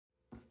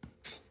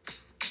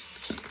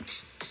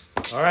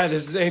All right,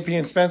 this is AP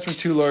and Spence from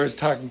Two Lawyers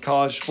Talking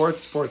College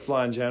Sports, Sports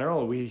Law in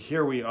general.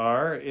 Here we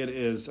are. It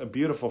is a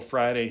beautiful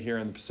Friday here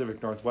in the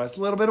Pacific Northwest.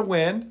 A little bit of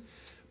wind,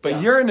 but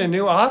You're in a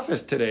new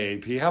office today,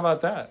 AP. How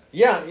about that?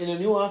 Yeah, in a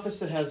new office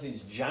that has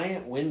these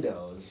giant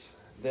windows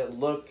that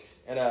look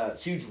at a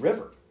huge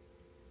river.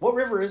 What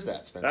river is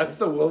that, Spencer? That's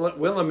the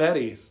Willamette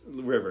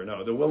River.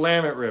 No, the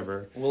Willamette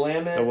River.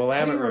 Willamette. The Willamette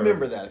How do you River.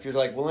 remember that? If you're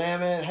like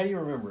Willamette, how do you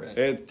remember it?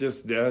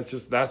 That's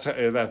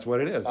what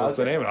it is. That's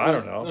the name of it. I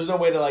don't know. There's no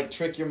way to like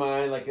trick your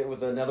mind like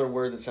with another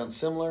word that sounds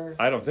similar.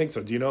 I don't think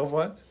so. Do you know of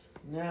one?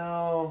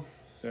 No.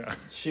 Yeah.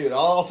 Shoot,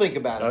 I'll think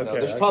about it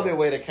though. There's probably a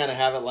way to kind of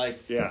have it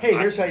like, hey,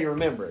 here's how you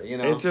remember. You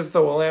know, it's just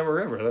the Willamette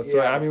River. That's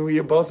why. I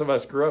mean, both of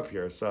us grew up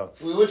here, so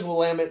we went to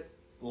Willamette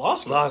Law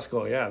School. Law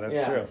school, yeah,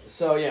 that's true.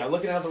 So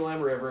looking out the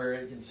Willamette River,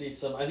 you can see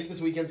some. I think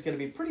this weekend's going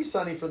to be pretty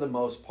sunny for the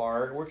most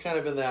part. We're kind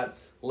of in that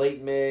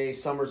late May,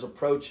 summer's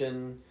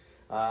approaching,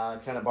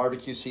 kind of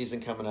barbecue season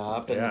coming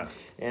up,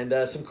 and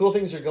some cool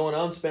things are going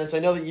on. Spence, I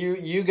know that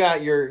you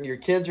got your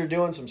kids are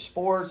doing some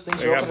sports.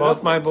 Things. I got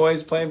both my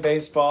boys playing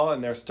baseball,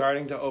 and they're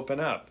starting to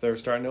open up. They're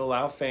starting to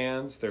allow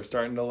fans. They're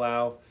starting to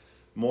allow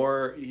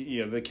more.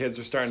 The kids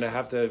are starting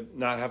to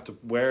not have to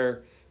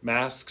wear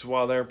masks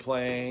while they're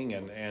playing,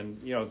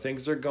 and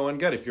things are going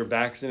good. If you're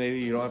vaccinated,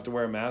 you don't have to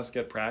wear a mask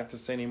at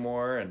practice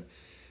anymore, and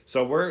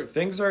so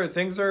things are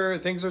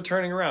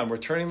turning around. We're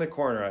turning the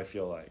corner, I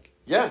feel like.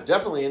 Yeah,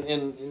 definitely.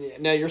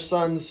 And now your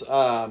sons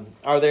do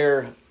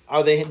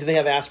they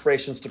have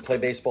aspirations to play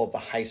baseball at the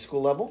high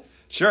school level?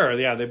 Sure.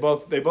 Yeah, they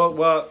both.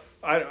 Well,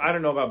 I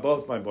don't know about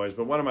both my boys,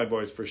 but one of my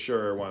boys for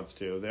sure wants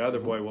to. The other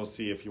boy, we'll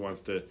see if he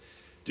wants to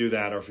do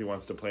that or if he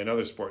wants to play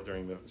another sport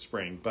during the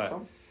spring, but.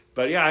 Oh.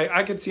 But yeah,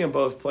 I could see them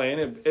both playing.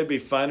 It'd be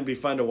fun. It'd be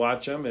fun to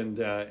watch them, and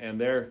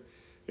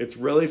it's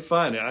really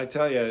fun. I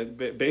tell you,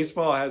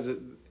 baseball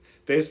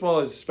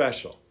is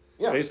special.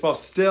 Yeah. Baseball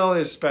still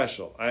is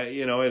special.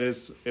 It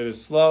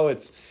is slow.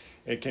 It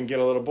can get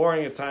a little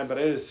boring at times, but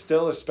it is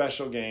still a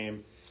special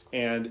game.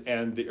 And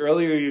the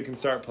earlier you can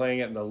start playing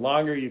it, and the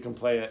longer you can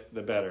play it,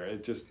 the better.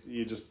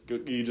 You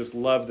just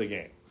love the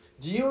game.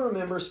 Do you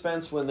remember,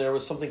 Spence, when there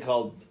was something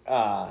called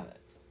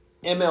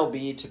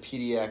MLB to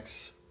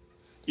PDX?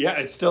 Yeah,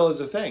 it still is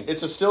a thing.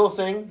 It's still a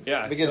thing?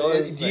 Yeah,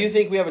 because do you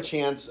think we have a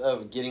chance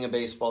of getting a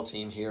baseball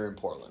team here in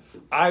Portland?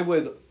 I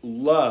would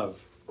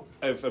love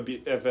if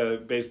a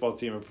baseball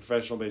team, a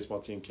professional baseball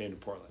team came to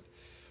Portland.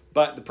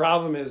 But the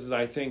problem is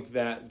I think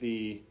that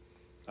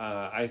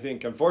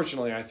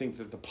unfortunately, I think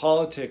that the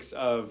politics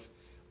of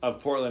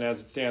Portland as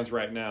it stands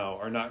right now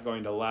are not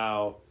going to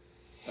allow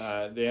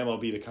the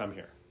MLB to come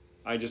here.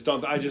 I just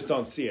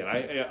don't see it.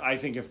 I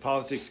think if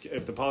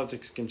the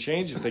politics can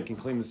change, if they can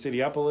clean the city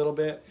up a little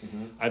bit,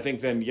 I think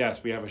then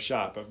yes, we have a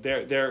shot. But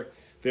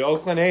the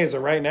Oakland A's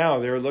are right now.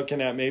 They're looking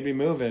at maybe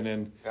moving,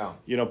 and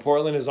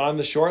Portland is on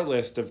the short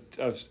list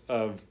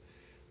of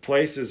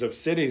places of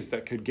cities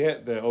that could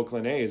get the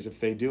Oakland A's if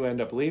they do end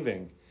up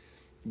leaving.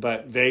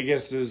 But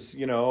Vegas is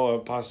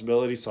a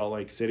possibility. Salt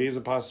Lake City is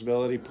a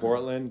possibility.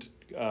 Portland,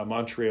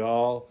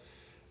 Montreal.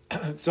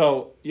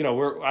 So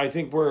I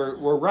think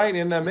we're right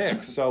in the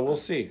mix. So we'll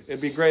see. It'd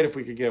be great if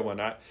we could get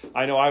one.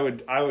 I know I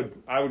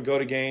would go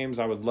to games.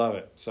 I would love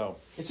it. So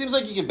it seems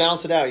like you could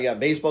balance it out. You got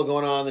baseball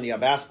going on, then you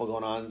got basketball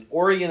going on.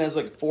 Oregon has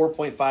like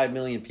 4.5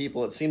 million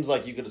people. It seems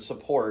like you could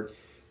support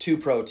 2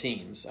 pro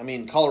teams. I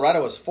mean,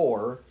 Colorado has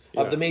 4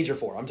 of the major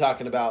 4. I'm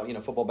talking about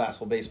football,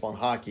 basketball, baseball, and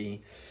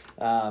hockey.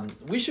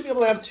 We should be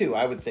able to have 2,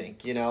 I would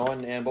think.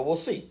 But we'll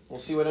see. We'll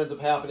see what ends up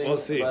happening. We'll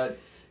see. But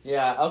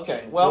yeah,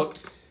 okay. Well.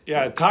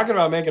 Yeah, talking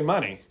about making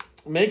money.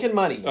 Making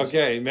money.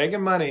 Okay,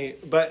 making money,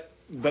 but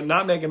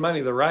not making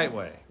money the right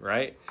way,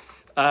 right?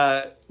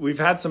 We've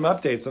had some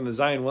updates on the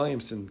Zion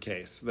Williamson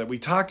case that we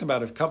talked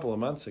about a couple of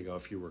months ago,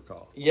 if you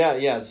recall.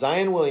 Yeah.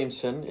 Zion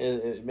Williamson,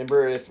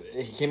 remember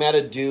he came out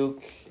of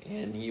Duke,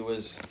 and he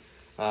was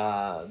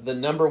the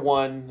number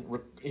one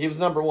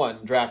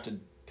drafted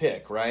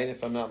pick, right?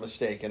 If I'm not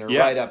mistaken, or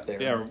right up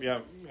there.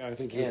 Yeah, I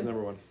think he was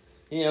number 1.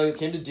 He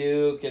came to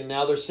Duke, and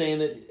now they're saying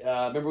that,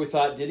 remember we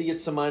thought, did he get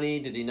some money?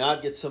 Did he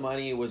not get some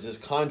money? Was his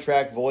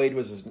contract void?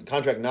 Was his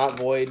contract not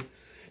void?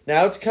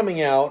 Now it's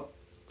coming out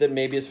that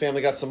maybe his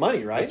family got some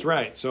money, right? That's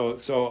right. So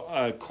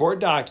court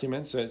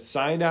documents, a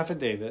signed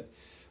affidavit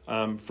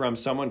from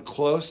someone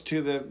close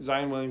to the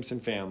Zion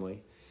Williamson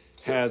family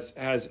has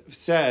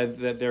said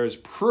that there is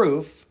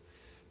proof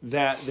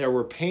that there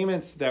were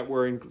payments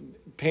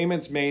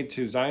made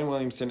to Zion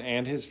Williamson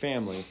and his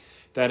family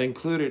that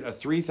included a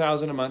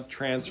 $3,000 a month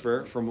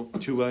transfer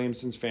to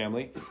Williamson's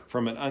family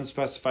from an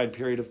unspecified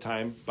period of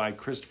time by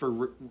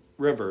Christopher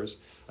Rivers,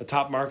 a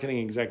top marketing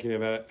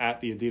executive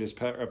at the Adidas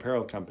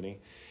apparel company,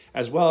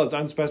 as well as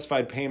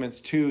unspecified payments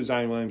to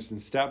Zion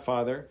Williamson's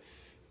stepfather,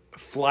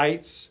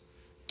 flights,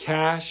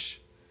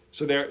 cash.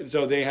 So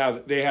they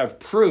have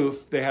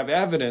proof, they have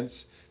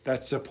evidence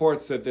that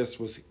supports that this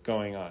was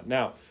going on.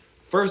 Now,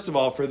 first of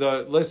all, for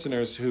the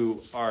listeners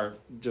who are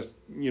just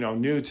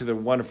new to the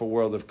wonderful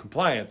world of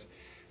compliance,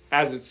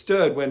 as it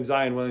stood when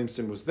Zion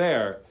Williamson was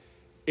there,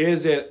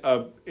 is it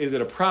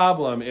a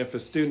problem if a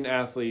student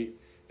athlete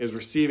is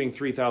receiving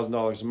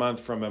 $3,000 a month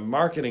from a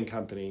marketing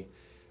company,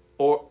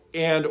 or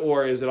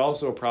is it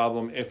also a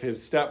problem if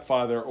his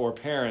stepfather or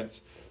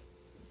parents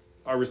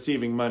are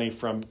receiving money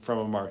from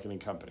a marketing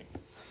company?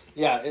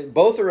 Yeah,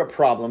 both are a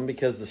problem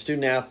because the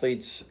student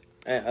athletes,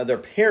 their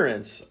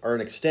parents are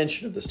an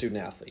extension of the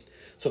student athlete.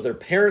 So if their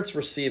parents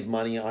receive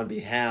money on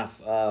behalf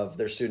of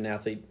their student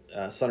athlete,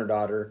 son or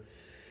daughter,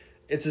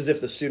 it's as if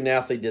the student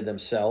athlete did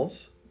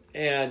themselves.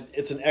 And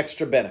it's an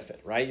extra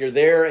benefit, right? You're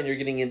there and you're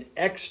getting an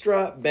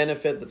extra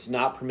benefit that's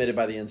not permitted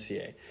by the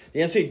NCAA. The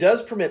NCAA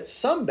does permit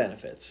some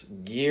benefits,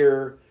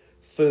 gear,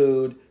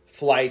 food,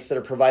 flights that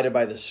are provided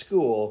by the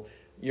school.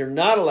 You're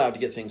not allowed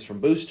to get things from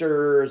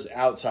boosters,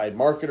 outside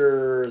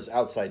marketers,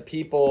 outside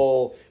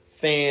people,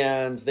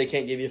 fans. They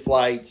can't give you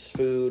flights,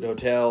 food,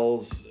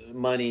 hotels,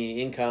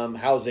 money, income,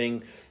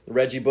 housing.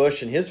 Reggie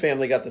Bush and his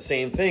family got the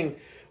same thing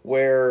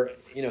where,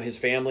 his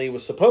family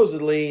was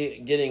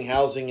supposedly getting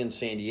housing in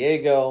San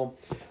Diego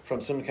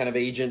from some kind of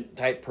agent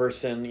type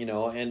person,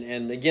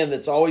 and again,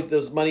 that's always,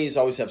 those monies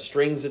always have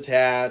strings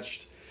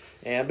attached.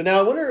 But now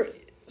I wonder,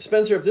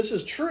 Spencer, if this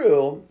is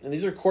true, and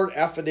these are court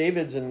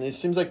affidavits, and this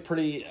seems like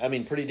pretty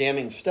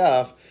damning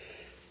stuff,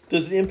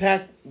 does it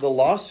impact the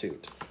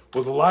lawsuit?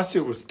 Well, the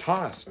lawsuit was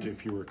tossed,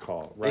 if you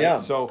recall, right? Yeah.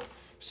 So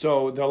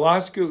the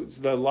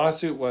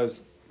lawsuit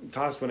was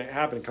tossed when it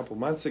happened a couple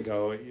months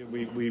ago.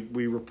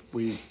 We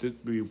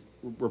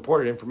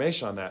reported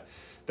information on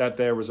that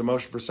there was a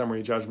motion for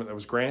summary judgment that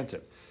was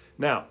granted.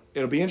 Now,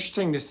 it'll be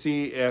interesting to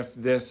see if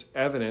this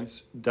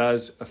evidence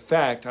does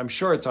affect. I'm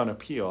sure it's on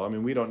appeal. I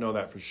mean, we don't know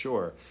that for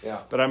sure.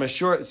 Yeah. But I'm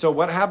sure. So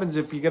what happens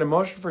if you get a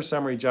motion for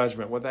summary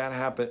judgment? What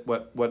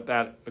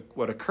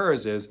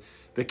occurs is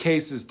the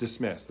case is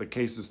dismissed. The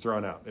case is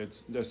thrown out.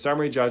 The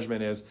summary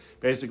judgment is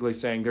basically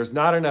saying there's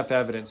not enough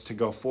evidence to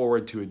go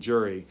forward to a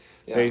jury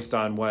based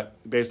on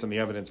the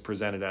evidence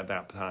presented at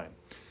that time.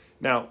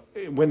 Now,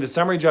 when the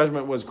summary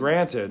judgment was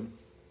granted,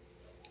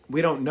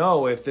 we don't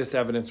know if this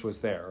evidence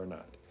was there or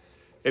not.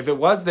 If it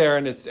was there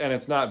and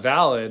it's not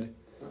valid,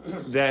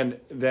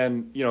 then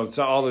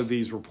so all of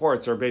these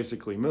reports are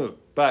basically moot.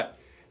 But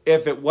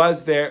if it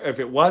was there, if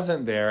it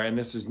wasn't there, and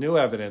this is new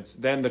evidence,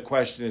 then the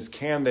question is,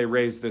 can they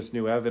raise this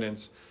new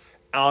evidence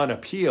on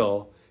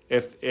appeal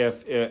if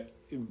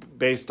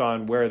based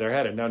on where they're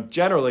headed? Now,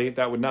 generally,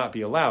 that would not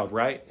be allowed,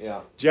 right?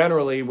 Yeah.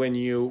 Generally, when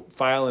you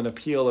file an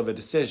appeal of a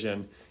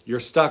decision, you're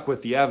stuck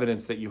with the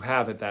evidence that you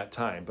have at that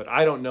time. But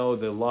I don't know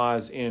the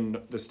laws in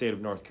the state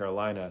of North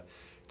Carolina,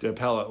 the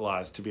appellate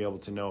laws, to be able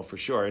to know for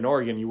sure. In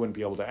Oregon, you wouldn't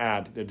be able to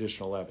add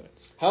additional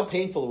evidence. How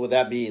painful would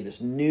that be? This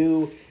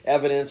new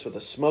evidence with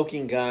a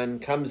smoking gun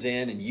comes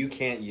in and you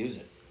can't use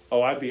it.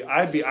 Oh, I'd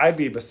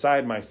be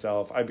beside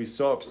myself. I'd be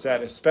so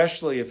upset,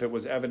 especially if it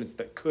was evidence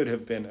that could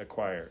have been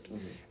acquired,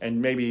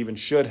 and maybe even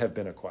should have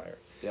been acquired.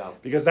 Yeah.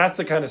 Because that's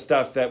the kind of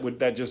stuff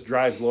that just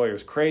drives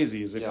lawyers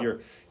crazy. Is if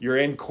you're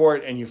in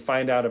court and you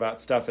find out about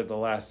stuff at the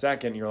last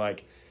second, you're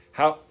like,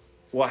 how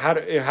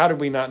did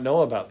we not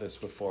know about this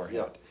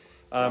beforehand?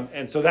 Yeah.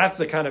 And so that's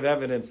the kind of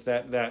evidence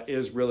that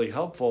is really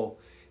helpful,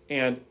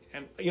 and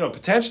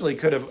potentially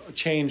could have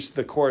changed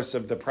the course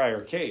of the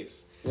prior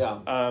case.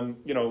 Yeah.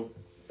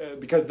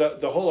 Because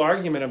the whole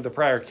argument of the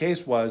prior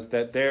case was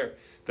that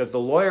the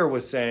lawyer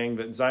was saying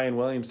that Zion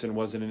Williamson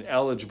was an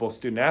ineligible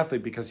student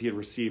athlete because he had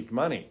received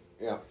money.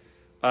 Yeah.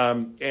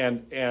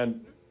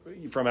 And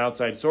from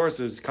outside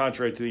sources,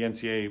 contrary to the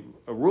NCAA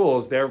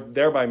rules,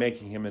 thereby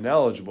making him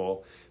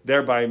ineligible,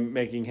 thereby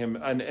making him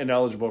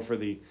ineligible for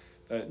the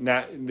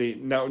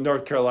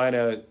North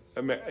Carolina,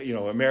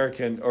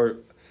 American or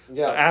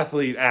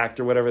Athlete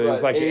Act or whatever. Right. It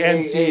was like the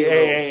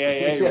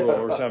NCAA rule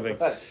or something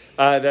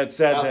that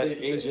said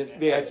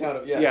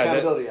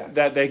accountability act.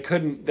 that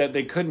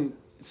they couldn't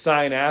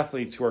sign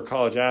athletes who are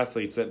college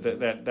athletes,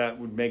 that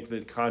would make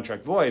the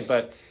contract void.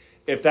 But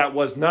if that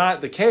was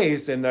not the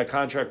case and the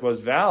contract was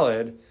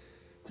valid,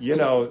 we're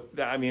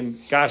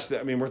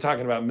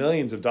talking about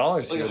millions of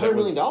dollars. Like $100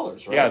 million,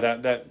 right? Yeah,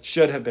 that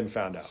should have been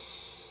found out.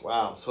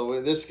 Wow.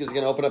 So this is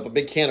going to open up a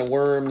big can of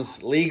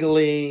worms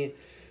legally.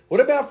 What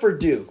about for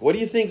Duke? What do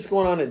you think's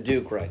going on at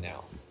Duke right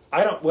now?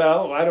 I don't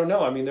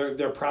know. I mean,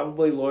 they're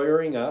probably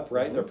lawyering up,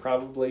 right? Mm-hmm. They're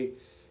probably,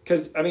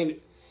 because the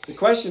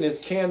question is,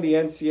 can the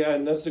NCAA,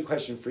 and that's the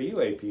question for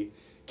you, AP,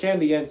 can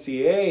the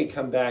NCAA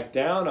come back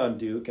down on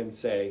Duke and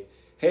say,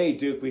 hey,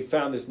 Duke, we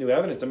found this new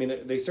evidence? I mean,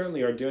 they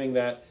certainly are doing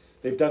that.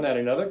 They've done that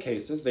in other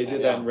cases. They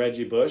did that in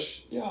Reggie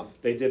Bush. Yeah.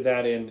 They did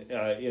that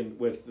in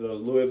with the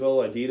Louisville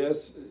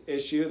Adidas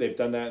issue. They've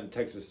done that in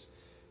Texas.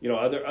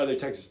 Other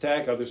Texas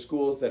Tech, other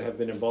schools that have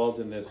been involved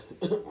in this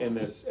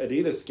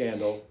Adidas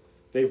scandal.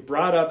 They've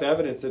brought up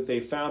evidence that they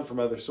found from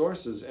other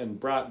sources and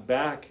brought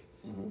back,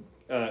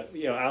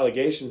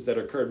 allegations that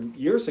occurred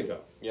years ago.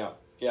 Yeah.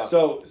 Yeah.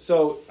 So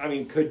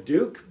could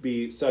Duke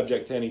be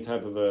subject to any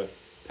type of a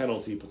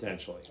penalty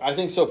potentially? I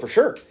think so for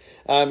sure.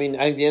 I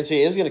think the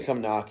NCAA is going to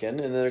come knocking, and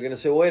then they're going to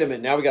say, well, wait a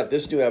minute, now we got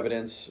this new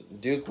evidence.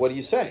 Duke, what do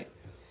you say?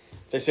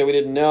 They say, we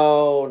didn't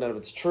know, none of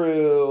it's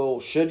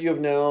true. Should you have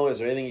known? Is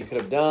there anything you could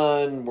have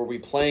done? Were we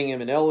playing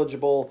him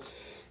ineligible?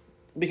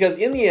 because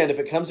in the end, if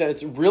it comes down,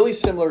 it's really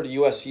similar to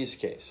USC's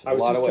case. I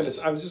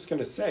was just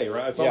gonna say,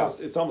 right?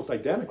 It's almost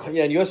identical.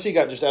 Yeah, and USC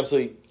got just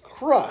absolutely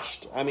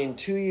crushed. I mean,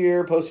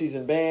 2-year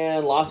postseason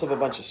ban, loss of a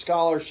bunch of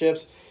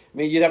scholarships. I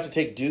mean, you'd have to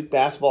take Duke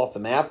basketball off the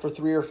map for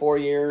 3 or 4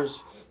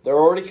 years. They're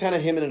already kind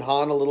of hemming and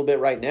hawing a little bit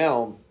right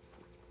now.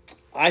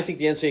 I think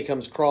the NCAA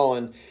comes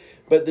crawling,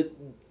 but the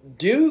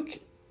Duke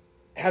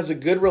has a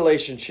good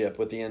relationship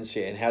with the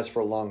NCAA and has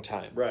for a long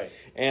time. Right.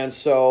 And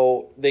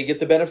so they get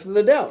the benefit of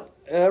the doubt.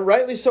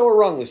 Rightly so or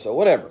wrongly so,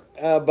 whatever.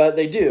 But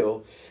they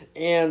do.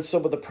 And so,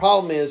 but the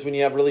problem is when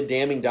you have really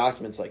damning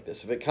documents like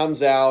this, if it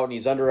comes out and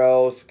he's under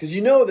oath, because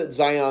you know that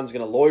Zion's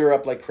going to lawyer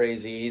up like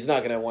crazy. He's not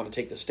going to want to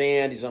take the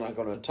stand. He's not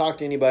going to talk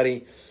to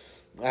anybody.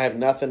 I have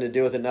nothing to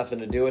do with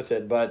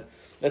it. But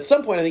at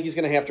some point, I think he's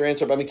going to have to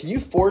answer. But I mean, can you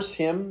force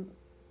him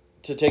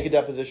to take a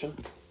deposition?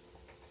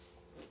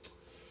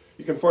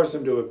 You can force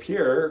him to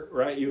appear,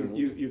 right?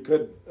 You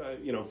could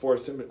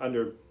force him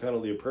under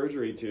penalty of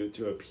perjury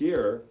to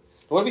appear.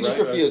 What if he just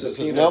refuses?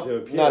 Says,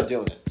 nope, not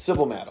doing it.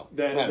 Civil matter.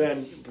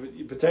 Then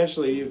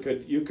potentially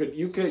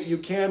you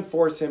can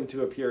force him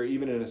to appear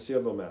even in a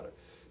civil matter.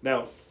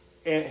 Now,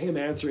 him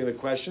answering the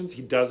questions,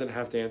 he doesn't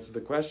have to answer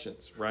the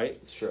questions, right?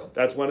 It's true.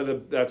 That's one of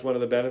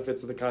the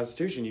benefits of the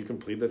Constitution. You can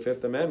plead the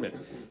Fifth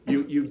Amendment.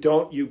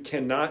 You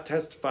cannot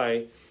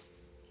testify,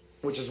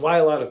 which is why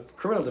a lot of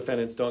criminal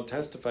defendants don't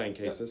testify in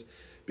cases,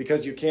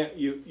 because you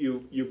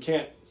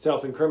can't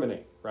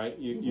self-incriminate. Right,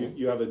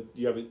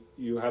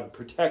 you have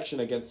protection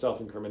against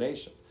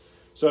self-incrimination.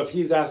 So if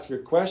he's asked your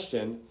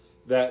question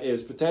that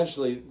is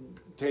potentially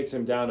takes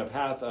him down a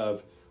path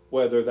of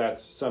whether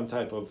that's some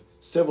type of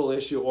civil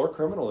issue or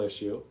criminal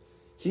issue,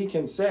 he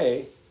can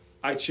say,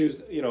 "I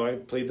choose, I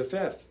plead the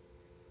Fifth,"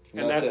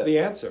 and that's the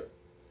answer.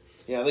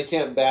 Yeah, they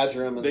can't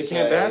badger him. They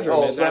can't badger him.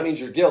 Oh, so that means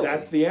you're guilty.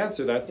 That's the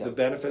answer. That's the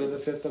benefit of the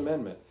Fifth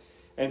Amendment,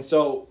 and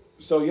so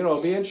it'll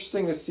be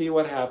interesting to see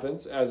what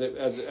happens as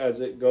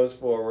it goes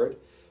forward.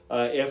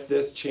 If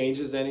this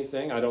changes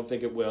anything, I don't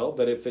think it will,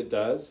 but if it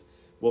does,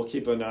 we'll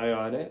keep an eye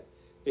on it.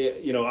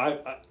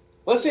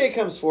 Let's say it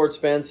comes forward,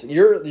 Spence.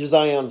 You're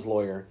Zion's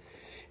lawyer,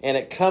 and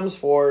it comes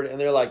forward, and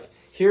they're like,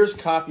 here's a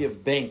copy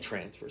of bank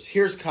transfers.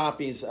 Here's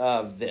copies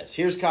of this.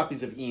 Here's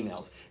copies of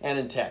emails and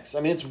in text.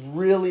 I mean, it's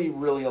really,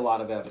 really a lot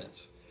of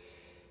evidence.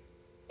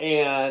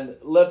 And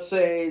let's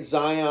say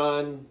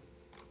Zion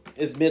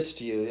admits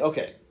to you,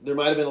 okay, there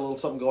might have been a little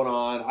something going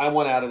on. I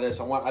want out of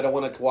this. I don't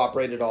want to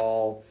cooperate at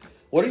all.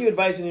 What are you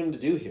advising him to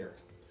do here?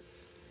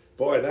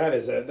 Boy, that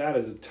is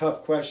a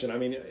tough question. I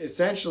mean,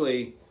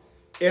 essentially,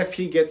 if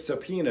he gets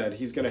subpoenaed,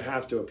 he's going to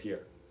have to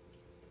appear,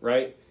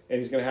 right? And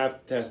he's going to have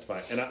to testify.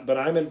 But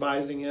I'm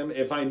advising him,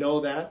 if I know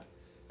that,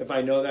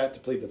 to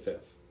plead the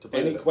Fifth.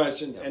 Any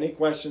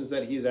questions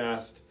that he's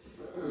asked,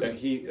 that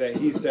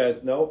he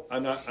says, no,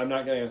 I'm not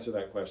going to answer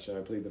that question.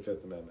 I plead the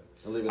Fifth Amendment.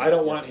 I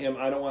don't want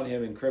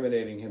him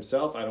incriminating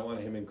himself. I don't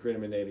want him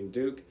incriminating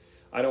Duke.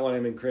 I don't want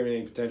him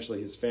incriminating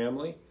potentially his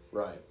family.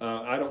 Right.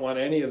 I don't want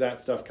any of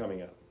that stuff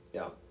coming out.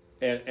 Yeah.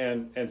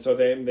 And so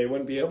they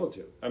wouldn't be able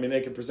to. I mean,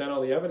 they could present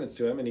all the evidence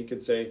to him, and he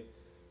could say,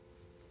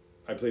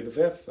 I plead the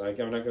Fifth. I'm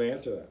not going to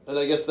answer that. And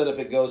I guess that if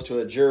it goes to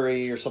a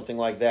jury or something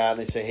like that, and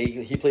they say, hey,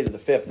 he pleaded the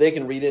Fifth, they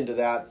can read into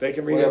that. They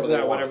can read into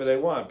that whatever they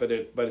want, but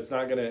it's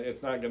not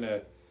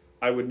gonna.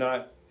 I would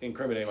not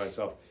incriminate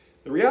myself.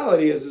 The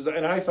reality is,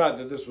 and I thought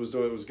that this was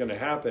what was going to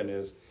happen,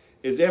 is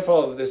if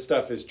all of this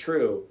stuff is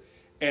true,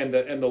 and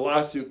the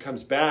lawsuit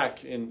comes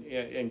back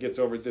and gets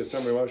over, the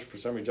summary motion for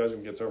summary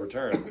judgment gets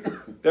overturned,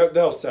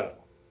 they'll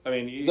settle. I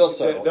mean, they'll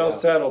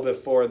settle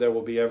before there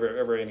will be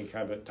ever any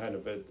kind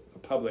of a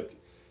public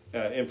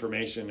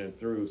information and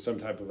through some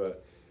type of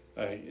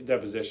a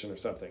deposition or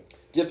something.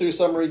 Get through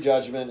summary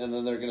judgment, and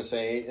then they're going to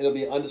say it'll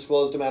be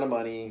undisclosed amount of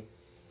money.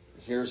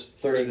 Here's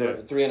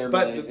 300 million.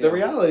 But the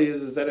reality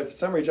is that if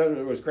summary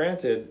judgment was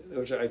granted,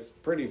 which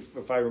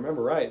if I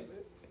remember right,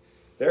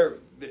 they're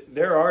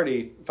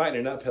already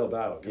fighting an uphill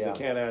battle because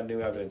they can't add new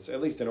evidence.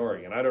 At least in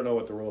Oregon, I don't know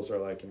what the rules are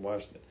like in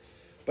Washington.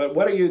 But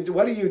what are you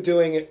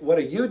doing? What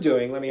are you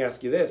doing? Let me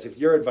ask you this: if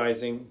you're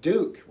advising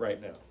Duke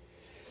right now.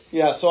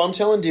 Yeah, so I'm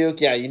telling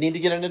Duke, you need to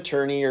get an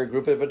attorney or a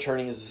group of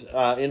attorneys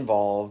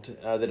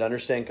involved that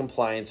understand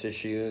compliance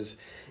issues,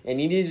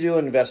 and you need to do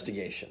an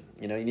investigation.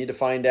 You need to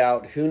find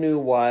out who knew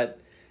what,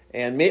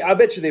 and I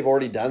bet you they've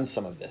already done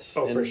some of this.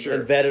 Oh, for sure.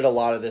 And vetted a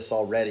lot of this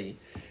already.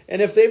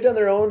 And if they've done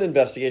their own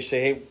investigation,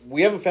 say, hey,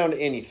 we haven't found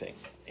anything,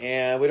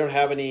 and we don't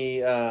have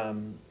any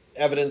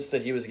evidence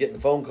that he was getting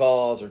phone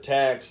calls or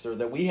texts or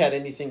that we had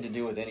anything to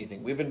do with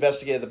anything. We've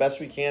investigated the best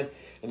we can,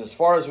 and as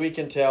far as we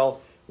can tell,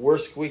 we're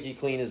squeaky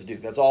clean as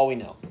Duke. That's all we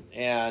know.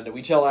 And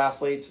we tell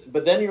athletes,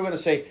 but then you're going to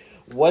say,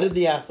 what did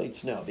the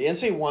athletes know? The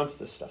NCAA wants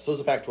this stuff. So does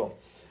the Pac-12.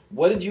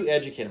 What did you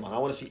educate him on? I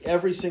want to see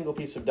every single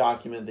piece of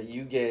document that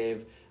you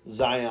gave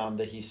Zion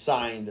that he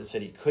signed that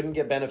said he couldn't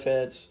get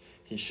benefits,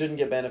 he shouldn't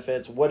get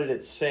benefits. What did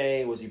it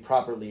say? Was he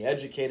properly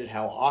educated?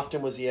 How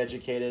often was he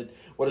educated?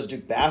 What does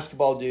Duke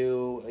basketball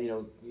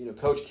do?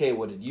 Coach K,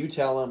 what did you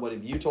tell him? What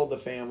have you told the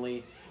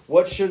family?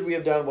 What should we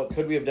have done? What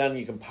could we have done?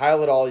 You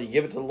compile it all. You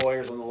give it to the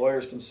lawyers, and the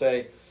lawyers can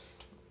say,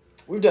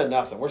 we've done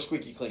nothing. We're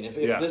squeaky clean. If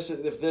Yeah.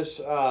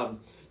 this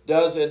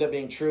does end up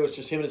being true, it's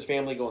just him and his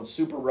family going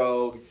super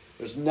rogue.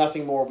 There's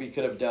nothing more we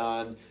could have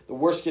done. The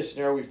worst case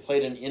scenario, we've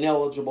played an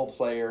ineligible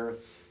player.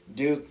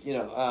 Duke,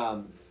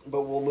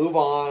 but we'll move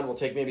on. We'll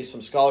take maybe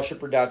some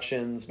scholarship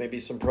reductions,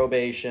 maybe some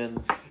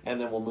probation, and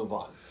then we'll move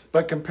on.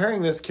 But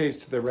comparing this case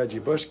to the Reggie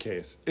Bush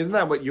case, isn't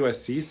that what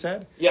USC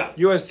said? Yeah.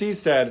 USC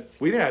said,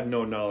 we had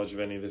no knowledge of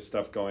any of this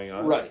stuff going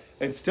on. Right.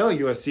 And still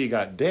USC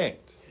got dinged.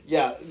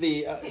 Yeah,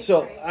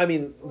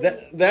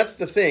 that's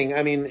the thing.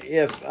 I mean,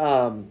 if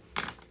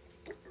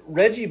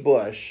Reggie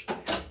Bush,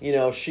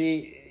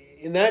 she,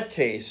 in that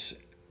case,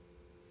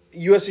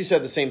 USC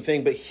said the same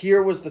thing, but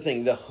here was the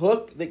thing. The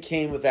hook that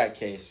came with that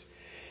case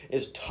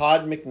is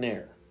Todd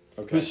McNair,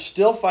 who's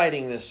still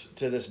fighting this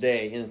to this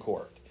day in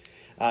court.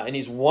 And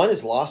he's won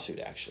his lawsuit,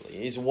 actually.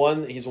 He's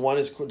won his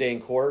day in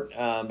court,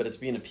 but it's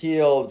being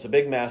appealed. It's a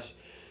big mess.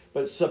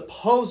 But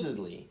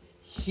supposedly,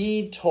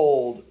 he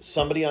told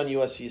somebody on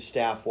USC's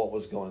staff what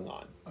was going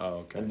on. Oh,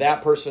 okay. And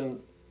that person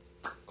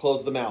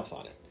closed the mouth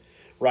on it,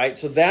 right?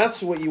 So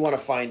that's what you want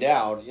to find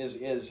out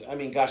is I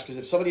mean, gosh, because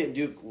if somebody at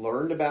Duke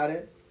learned about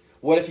it,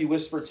 what if he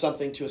whispered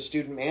something to a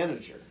student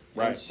manager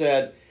and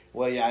said,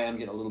 well, yeah, I am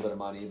getting a little bit of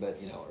money, but,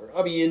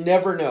 you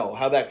never know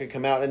how that could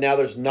come out. And now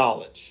there's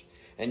knowledge,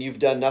 and you've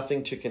done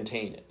nothing to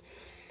contain it.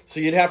 So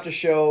you'd have to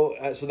show,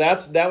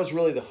 that was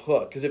really the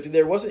hook. Because if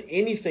there wasn't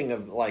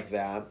anything like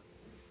that,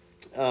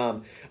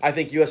 I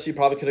think USC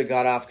probably could have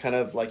got off kind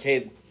of like,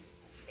 hey,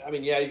 I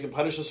mean, yeah, you can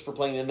punish us for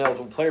playing an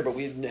ineligible player, but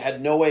we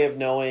had no way of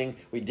knowing.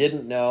 We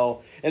didn't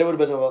know, and it would have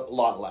been a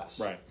lot less.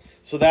 Right.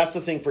 So that's the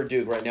thing for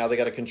Duke right now. They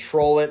got to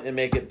control it and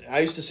make it.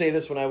 I used to say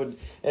this when I would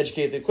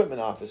educate the equipment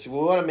office. We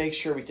want to make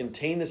sure we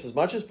contain this as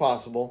much as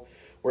possible,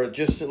 where it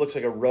looks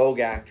like a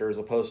rogue actor as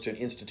opposed to an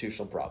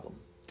institutional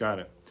problem. Got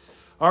it.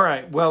 All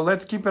right. Well,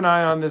 let's keep an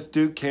eye on this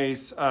Duke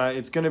case.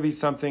 It's going to be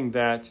something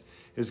that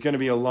is going to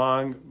be a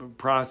long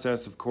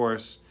process, of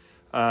course,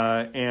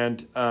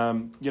 and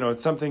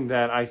it's something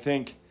that I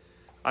think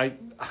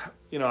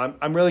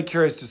I'm really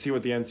curious to see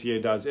what the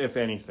NCAA does, if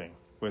anything,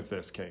 with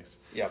this case.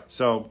 Yep.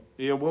 So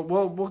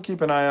we'll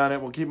keep an eye on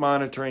it. We'll keep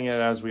monitoring it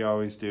as we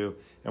always do,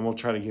 and we'll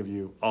try to give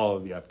you all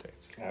of the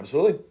updates.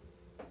 Absolutely.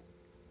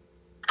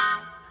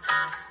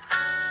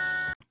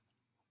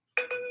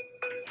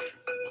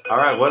 All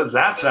right, what does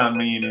that sound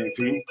mean,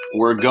 AP?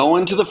 We're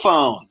going to the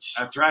phones.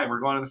 That's right, we're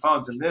going to the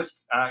phones. And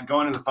this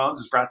Going to the Phones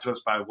is brought to us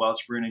by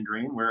Welch, Bruin &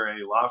 Green. We're a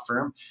law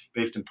firm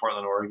based in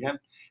Portland, Oregon.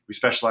 We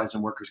specialize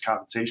in workers'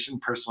 compensation,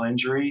 personal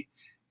injury,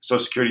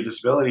 Social Security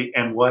disability,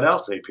 and what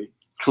else, AP?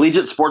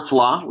 Collegiate sports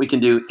law. We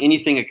can do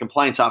anything a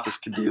compliance office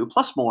could do,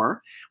 plus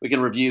more. We can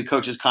review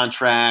coaches'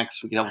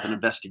 contracts. We can help with an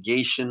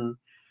investigation.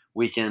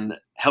 We can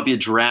help you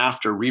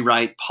draft or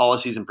rewrite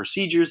policies and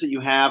procedures that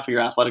you have for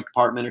your athletic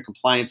department or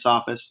compliance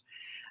office.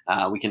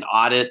 We can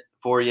audit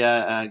for you.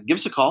 Give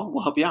us a call.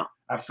 We'll help you out.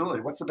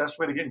 Absolutely. What's the best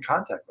way to get in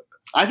contact with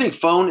us? I think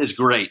phone is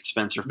great,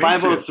 Spencer.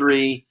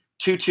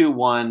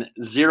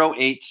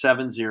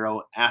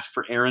 503-221-0870. Ask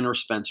for Aaron or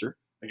Spencer.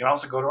 You can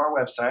also go to our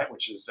website,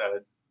 which is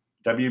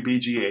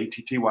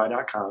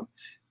wbgatty.com.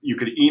 You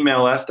could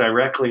email us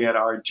directly at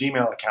our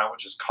Gmail account,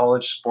 which is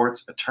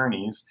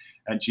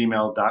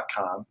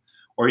collegesportsattorneys@gmail.com.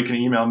 Or you can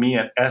email me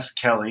at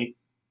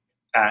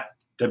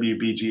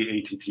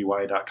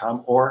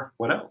skelly@wbgatty.com. Or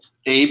what else?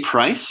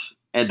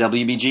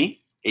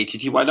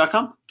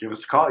 aprice@wbgatty.com. Give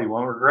us a call. You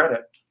won't regret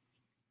it.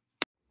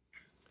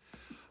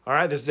 All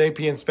right, this is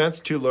AP and Spence,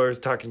 two lawyers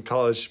talking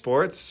college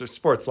sports, or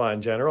sports law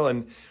in general.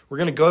 And we're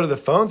going to go to the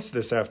phones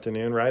this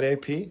afternoon, right,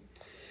 AP?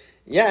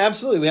 Yeah,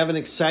 absolutely. We have an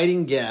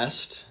exciting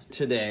guest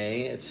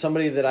today. It's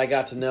somebody that I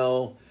got to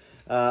know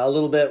a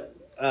little bit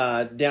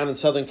down in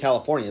Southern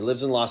California. He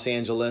lives in Los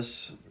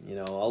Angeles.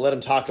 I'll let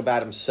him talk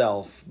about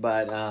himself.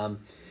 But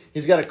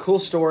he's got a cool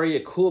story, a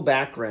cool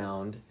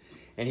background.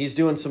 And he's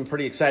doing some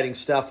pretty exciting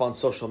stuff on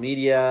social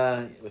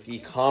media with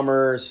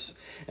e-commerce.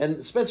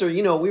 And Spencer,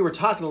 we were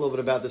talking a little bit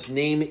about this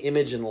name,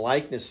 image, and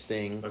likeness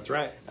thing. That's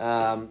right.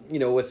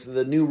 With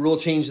the new rule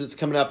change that's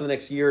coming up in the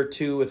next year or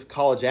two with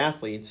college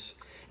athletes.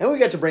 And we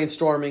got to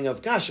brainstorming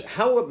of, gosh,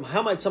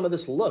 how might some of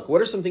this look?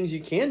 What are some things you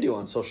can do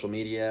on social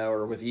media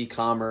or with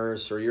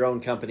e-commerce or your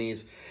own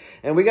companies?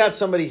 And we got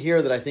somebody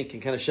here that I think can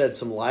kind of shed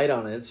some light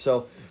on it.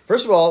 So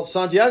first of all,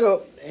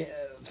 Santiago,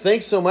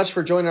 thanks so much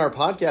for joining our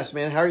podcast,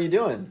 man. How are you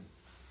doing?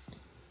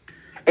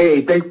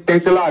 Hey,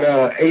 thanks a lot,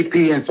 AP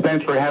and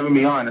Spence, for having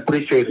me on.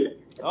 Appreciate it.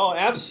 Oh,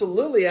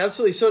 absolutely,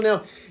 absolutely. So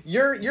now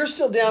you're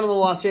still down in the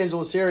Los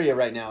Angeles area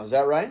right now, is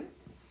that right?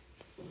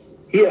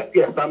 Yes.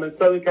 I'm in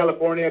Southern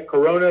California,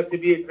 Corona to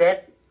be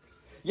exact.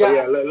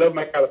 Yeah, love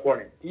my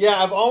California.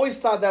 Yeah, I've always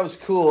thought that was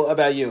cool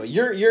about you.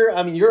 You're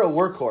a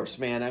workhorse,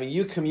 man. I mean,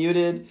 you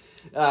commuted,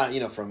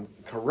 from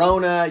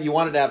Corona. You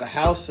wanted to have a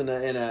house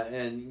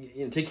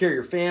and take care of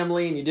your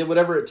family, and you did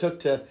whatever it took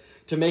to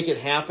make it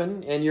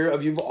happen. And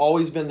you've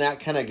always been that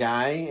kind of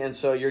guy, and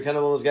so you're kind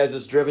of one of those guys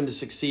that's driven to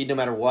succeed no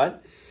matter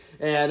what,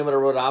 and no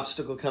matter what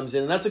obstacle comes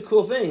in. And that's a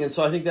cool thing. And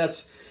so I think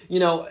that's.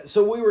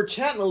 So we were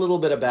chatting a little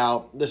bit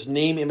about this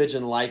name, image,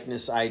 and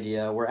likeness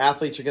idea where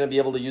athletes are going to be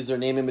able to use their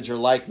name, image, or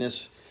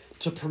likeness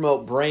to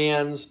promote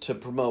brands, to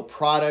promote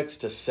products,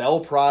 to sell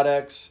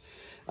products,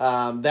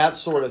 that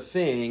sort of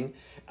thing.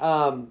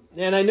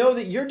 And I know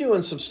that you're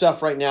doing some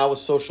stuff right now with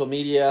social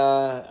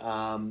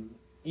media,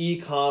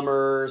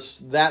 e-commerce,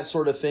 that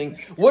sort of thing.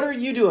 What are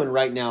you doing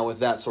right now with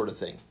that sort of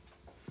thing?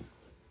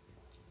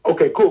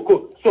 Okay,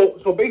 cool.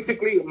 So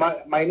basically,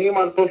 my name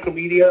on social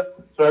media,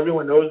 so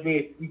everyone knows me,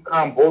 is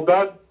Ecom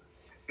Bulldog,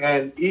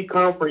 and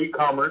Ecom for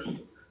e-commerce,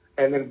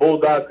 and then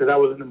Bulldog because I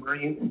was in the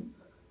Marines.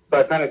 So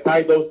I kind of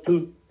tied those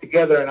two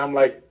together, and I'm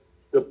like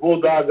the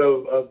Bulldog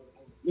of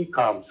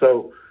Ecom.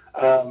 So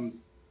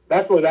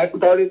that's where that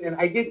started. And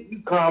I did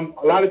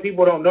Ecom. A lot of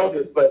people don't know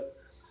this, but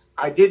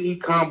I did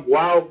Ecom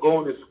while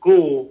going to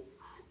school,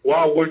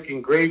 while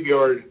working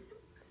graveyard,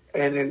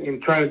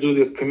 and trying to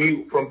do this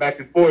commute from back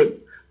and forth.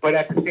 But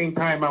at the same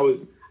time,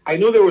 I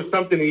knew there was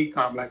something in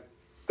e-com, like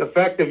the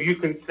fact that you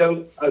can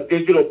sell a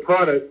digital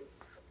product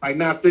by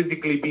not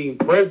physically being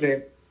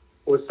present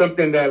was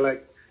something that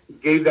like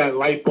gave that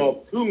light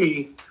bulb to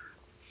me.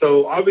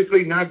 So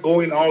obviously not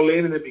going all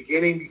in the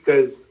beginning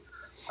because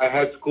I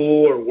had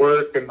school or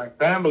work and my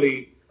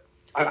family,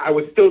 I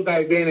would still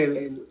dive in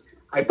and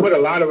I put a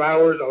lot of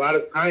hours, a lot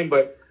of time,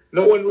 but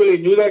no one really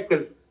knew that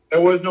because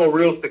there was no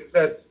real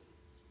success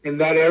in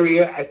that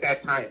area at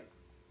that time.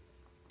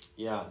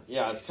 Yeah,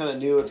 it's kind of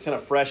new, it's kind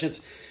of fresh.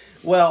 It's,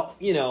 well,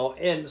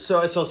 and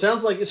so it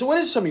sounds like, so what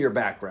is some of your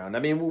background? I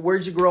mean,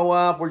 where'd you grow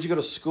up? Where'd you go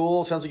to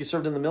school? Sounds like you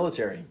served in the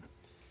military.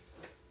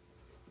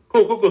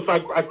 Cool. So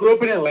I grew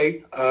up in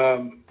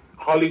LA,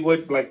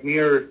 Hollywood, like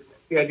near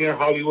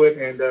Hollywood,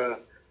 and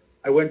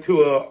I went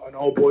to an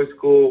all-boys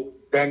school,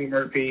 Danny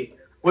Murphy.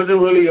 Wasn't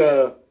really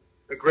the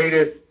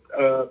greatest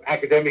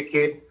academic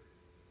kid.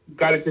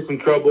 Got into some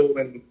trouble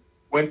and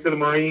went to the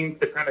Marines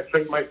to kind of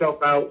straighten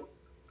myself out.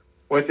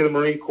 Went to the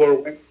Marine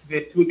Corps,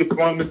 did 2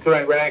 deployments to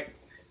Iraq,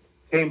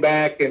 came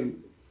back,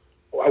 and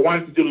I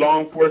wanted to do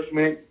law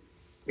enforcement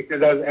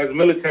because as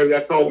military,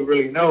 that's all we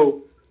really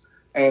know.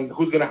 And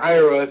who's going to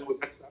hire us?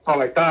 That's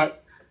all I thought.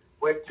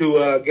 Went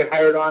to get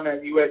hired on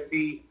at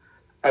USC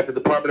at the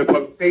Department of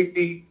Public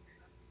Safety,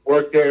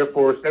 worked there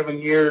for 7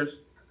 years,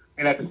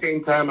 and at the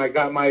same time, I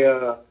got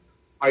my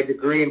my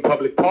degree in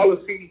public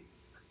policy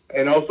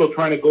and also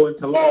trying to go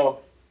into law,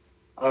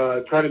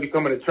 trying to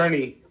become an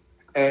attorney.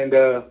 And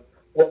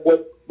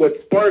what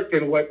sparked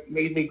and what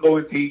made me go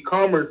into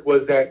e-commerce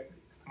was that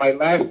my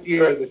last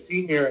year as a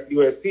senior at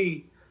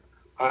USC,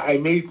 I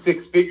made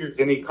 6 figures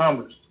in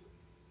e-commerce.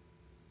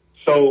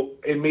 So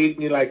it made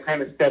me like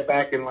kind of step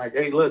back and like,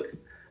 hey, look,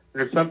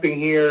 there's something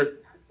here.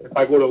 If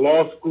I go to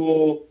law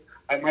school,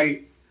 I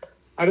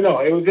don't know.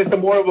 It was just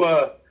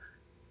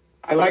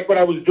I like what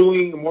I was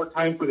doing, more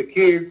time for the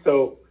kids.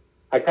 So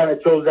I kind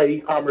of chose that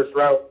e-commerce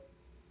route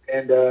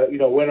and,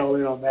 went all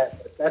in on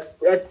that.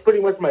 That's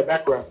pretty much my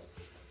background.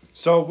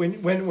 So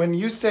when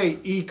you say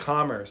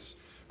e-commerce,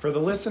 for the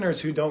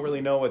listeners who don't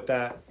really know what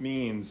that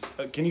means,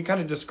 can you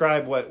kind of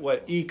describe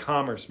what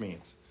e-commerce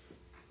means?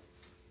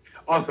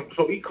 Awesome.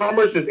 So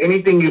e-commerce is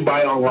anything you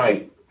buy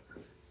online,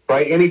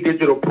 right? Any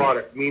digital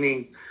product,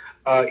 meaning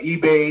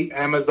eBay,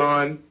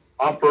 Amazon,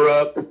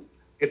 OfferUp.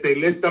 If they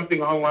list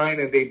something online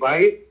and they buy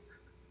it,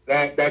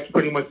 that's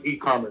pretty much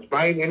e-commerce,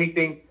 buying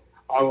anything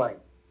online.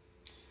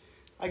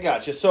 I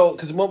got you. So,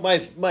 because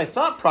my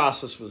thought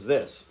process was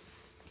this.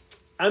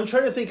 I'm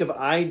trying to think of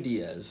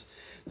ideas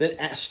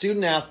that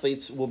student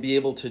athletes will be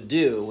able to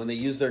do when they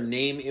use their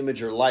name,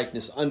 image, or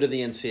likeness under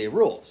the NCAA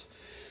rules.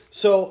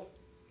 So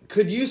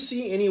could you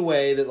see any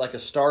way that like a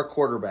star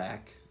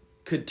quarterback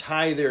could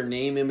tie their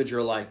name, image,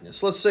 or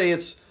likeness? Let's say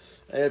it's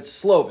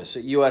Slovis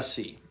at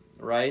USC,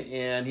 right?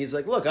 And he's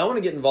like, look, I want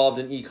to get involved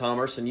in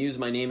e-commerce and use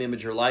my name,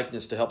 image, or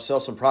likeness to help sell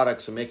some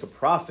products and make a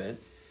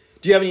profit.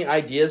 Do you have any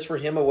ideas for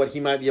him of what he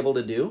might be able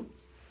to do?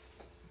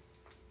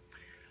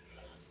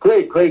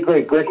 Great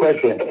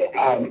question.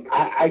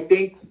 I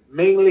think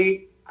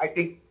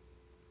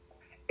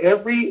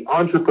every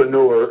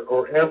entrepreneur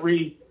or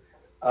every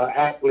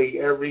athlete,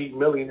 every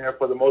millionaire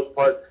for the most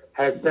part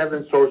has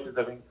 7 sources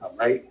of income,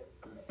 right?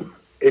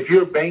 If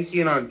you're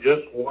banking on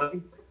just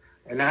one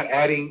and not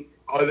adding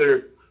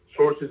other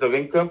sources of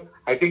income,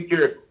 I think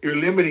you're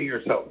limiting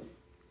yourself.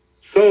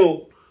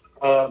 So,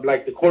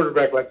 like the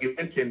quarterback, like you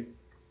mentioned,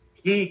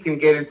 he can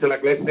get into,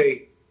 like, let's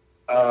say,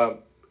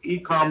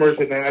 e-commerce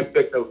in the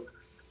aspect of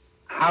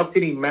how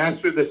can he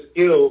master the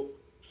skill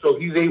so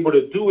he's able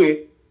to do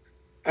it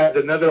as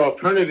another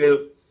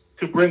alternative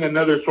to bring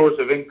another source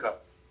of income.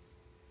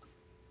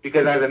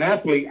 Because as an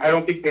athlete, I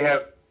don't think they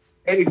have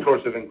any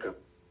source of income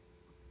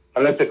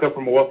unless they come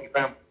from a wealthy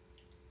family.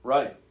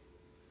 Right,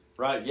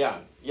 yeah.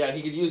 Yeah,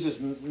 he could use his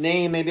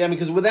name maybe. I mean,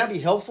 because would that be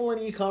helpful in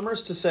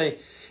e-commerce to say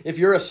if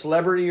you're a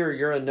celebrity or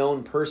you're a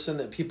known person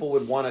that people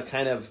would want to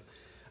kind of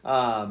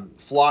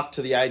flock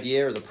to the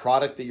idea or the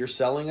product that you're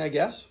selling, I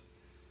guess?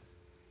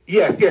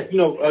 Yes.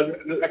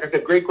 Like I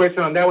said, great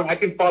question on that one. I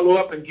can follow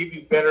up and give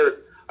you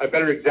a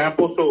better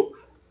example. So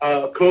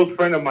a close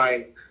friend of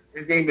mine,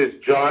 his name is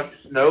Josh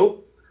Snow.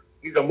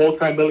 He's a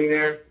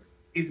multimillionaire.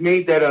 He's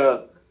made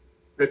that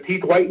the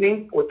teeth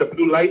whitening with the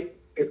blue light.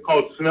 It's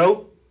called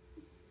Snow.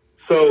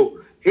 So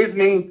his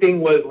main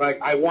thing was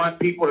like, I want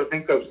people to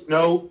think of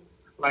snow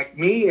like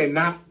me and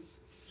not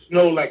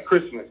snow like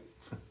Christmas.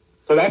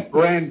 So that's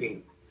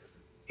branding.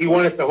 He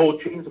wanted the whole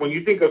change. When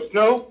you think of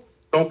snow,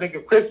 don't think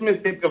of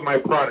Christmas, think of my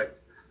product.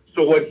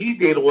 So what he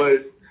did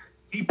was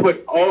he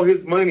put all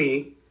his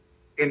money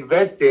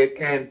invested,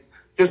 and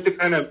just to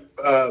kind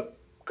of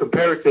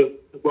compare it to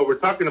what we're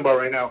talking about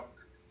right now,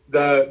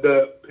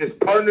 his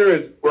partner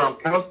is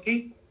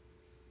Gronkowski.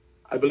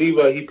 I believe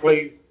he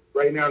plays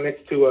right now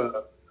next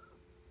to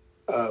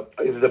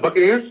is it the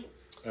Buccaneers?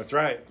 That's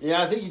right.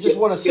 Yeah, I think he just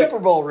won a Super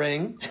Bowl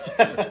ring.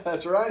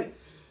 That's right.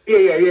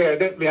 Yeah,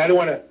 definitely. I don't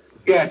want to.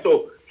 Yeah,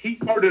 so he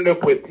partnered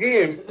up with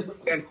him,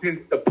 and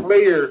since the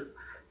player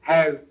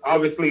has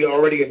obviously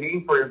already a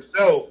name for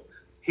himself,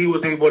 he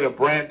was able to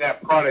brand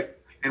that product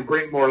and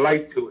bring more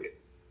light to it.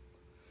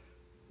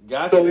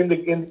 Gotcha. So in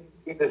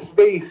the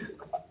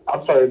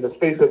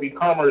space of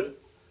e-commerce,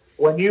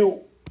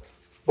 when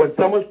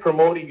someone's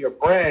promoting your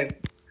brand,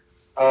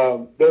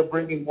 they're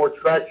bringing more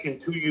traction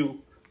to you,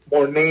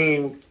 more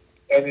name,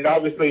 and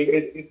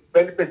it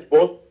benefits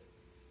both.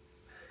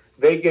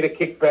 They get a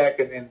kickback,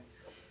 and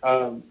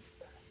then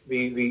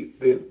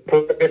the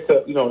product gets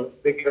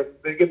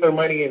they get their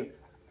money, and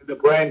the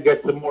brand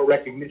gets some more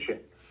recognition.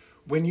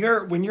 When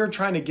you're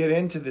trying to get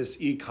into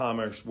this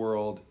e-commerce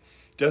world,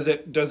 does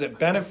it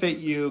benefit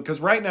you?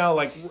 Because right now,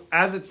 like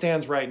as it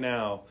stands right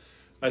now,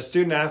 a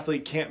student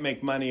athlete can't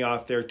make money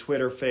off their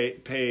Twitter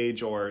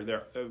page or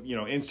their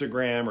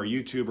Instagram or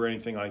YouTube or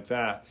anything like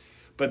that.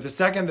 But the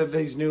second that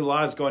these new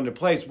laws go into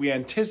place, we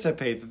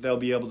anticipate that they'll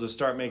be able to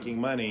start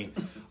making money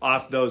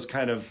off those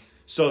kind of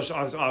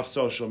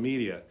social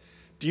media.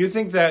 Do you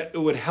think that it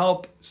would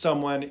help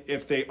someone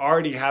if they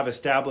already have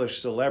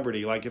established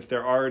celebrity, like if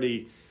they're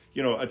already,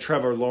 a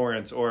Trevor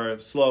Lawrence or a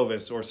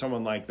Slovis or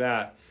someone like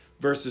that,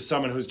 versus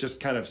someone who's just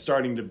kind of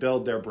starting to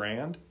build their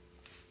brand?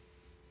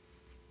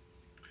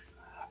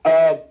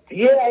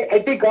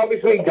 I think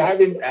obviously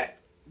having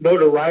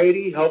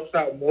notoriety helps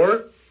out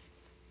more,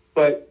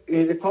 but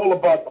it's all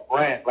about the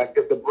brand. Like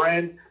if the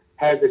brand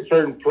has a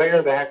certain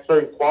player that has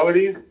certain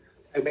qualities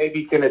and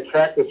maybe can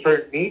attract a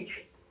certain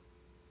niche,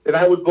 then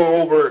I would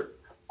go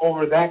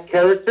over that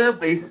character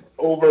based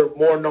over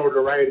more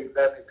notoriety, if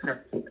that makes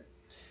sense.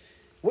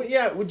 Well,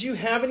 yeah. Would you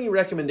have any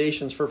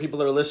recommendations for people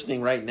that are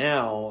listening right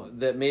now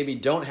that maybe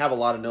don't have a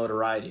lot of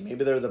notoriety?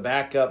 Maybe they're the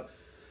backup,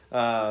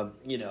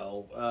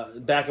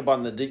 backup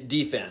on the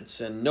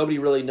defense, and nobody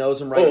really knows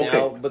them right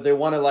now, but they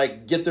want to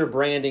get their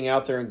branding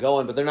out there and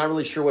going, but they're not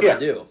really sure what to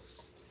do.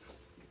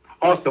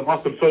 Awesome.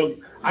 So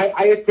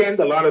I attend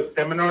a lot of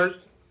seminars.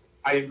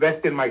 I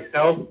invest in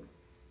myself.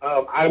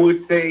 I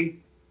would say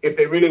if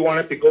they really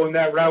wanted to go in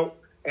that route,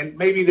 and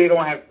maybe they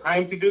don't have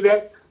time to do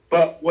that,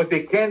 but what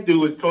they can do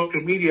with social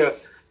media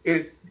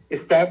is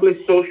establish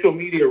social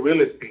media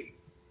real estate.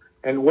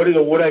 And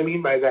what I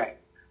mean by that?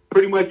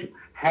 Pretty much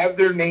have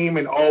their name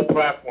in all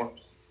platforms.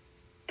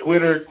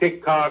 Twitter,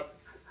 TikTok,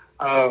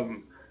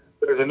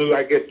 there's a new,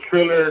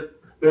 Triller.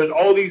 There's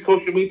all these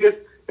social medias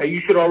that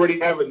you should already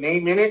have a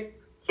name in it,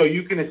 so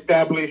you can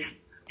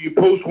you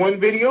post one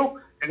video,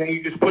 and then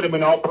you just put them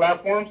in all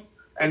platforms,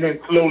 and then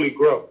slowly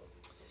grow.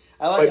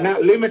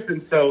 Not limit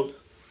themselves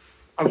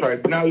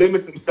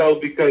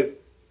because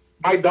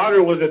my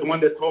daughter was the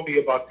one that told me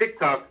about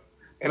TikTok,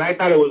 and I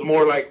thought it was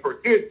more like for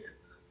kids.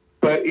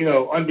 But,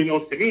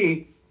 unbeknownst to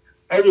me,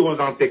 everyone's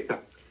on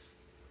TikTok.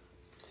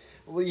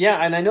 Well, yeah,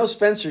 and I know,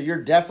 Spencer,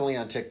 you're definitely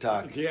on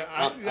TikTok.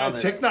 Yeah,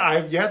 TikTok.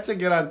 I've yet to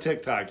get on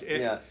TikTok.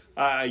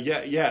 But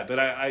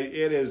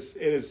it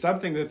is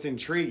something that's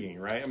intriguing,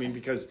 right? I mean,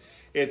 because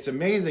it's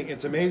amazing.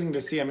 It's amazing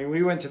to see. I mean,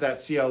 we went to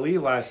that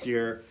CLE last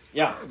year.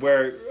 Yeah,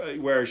 where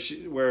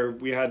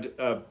we had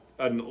a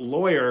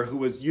lawyer who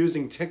was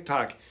using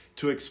TikTok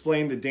to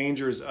explain the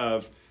dangers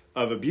of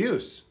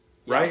abuse.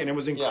 Right. And it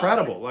was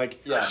incredible.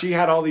 She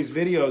had all these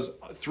videos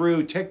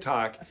through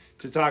TikTok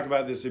to talk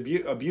about this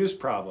abuse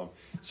problem.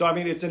 So, I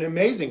mean, it's an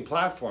amazing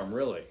platform,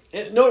 really.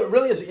 It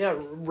really is. Yeah.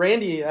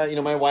 Randy,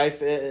 my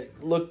wife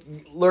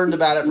learned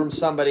about it from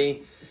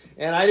somebody,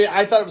 and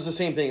I thought it was the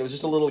same thing. It was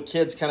just a little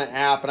kids kind of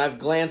app, and I've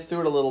glanced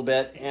through it a little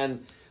bit,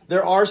 and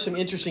there are some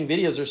interesting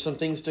videos. There's some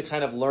things to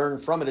kind of learn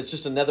from it. It's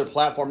just another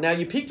platform. Now,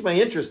 you piqued my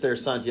interest there,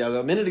 Santiago.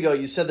 A minute ago,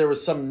 you said there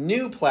was some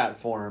new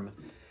platform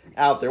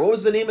out there. What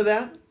was the name of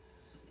that?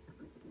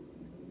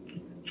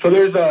 So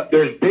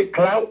there's Big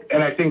Clout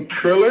and I think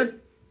Triller.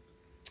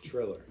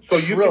 So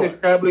you can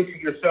establish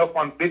yourself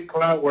on Big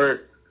Clout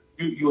where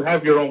you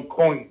have your own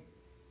coin.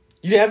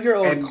 You have your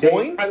own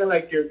coin? Kind of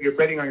like you're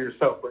betting on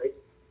yourself, right?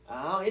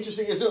 Oh,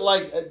 interesting. Is it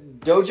like a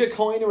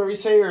Dogecoin or whatever you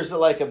say, or is it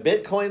like a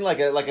Bitcoin, like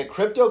a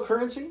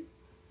cryptocurrency?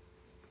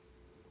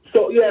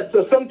 So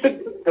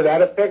something to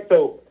that effect.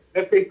 So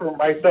let's say for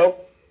myself,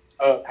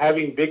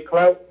 having Big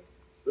Clout,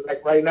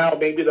 like right now,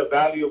 maybe the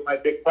value of my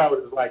Big Clout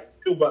is like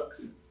 $2.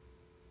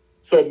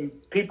 So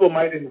people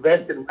might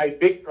invest in my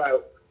Big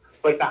Clout,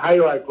 but the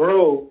higher I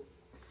grow,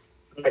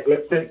 like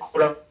let's say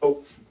quote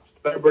unquote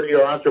celebrity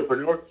or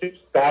entrepreneurship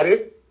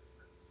status,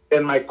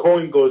 then my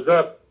coin goes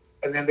up,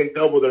 and then they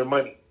double their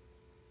money.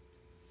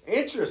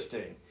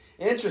 Interesting.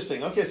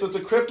 Interesting. Okay, so it's a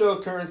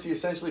cryptocurrency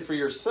essentially for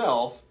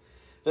yourself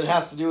that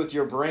has to do with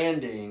your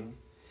branding.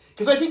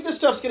 Because I think this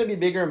stuff's going to be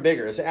bigger and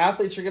bigger. As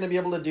athletes are going to be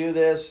able to do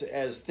this,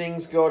 as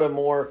things go to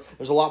more,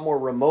 there's a lot more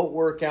remote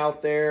work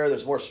out there.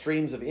 There's more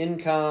streams of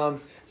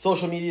income.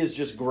 Social media is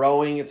just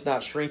growing. It's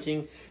not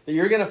shrinking. That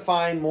you're going to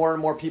find more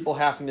and more people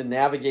having to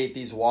navigate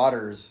these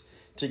waters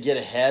to get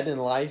ahead in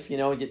life,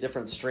 and get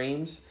different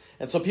streams.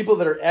 And so people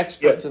that are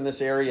experts in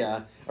this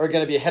area are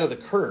going to be ahead of the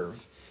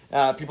curve.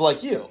 People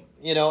like you,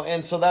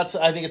 and so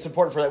I think it's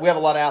important for that. We have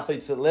a lot of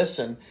athletes that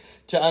listen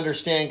to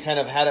understand kind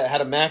of how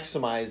to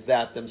maximize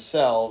that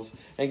themselves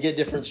and get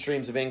different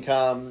streams of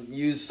income,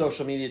 use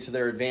social media to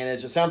their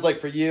advantage. It sounds like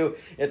for you,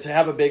 it's to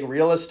have a big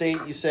real estate,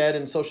 you said,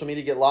 in social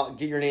media,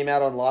 get your name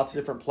out on lots of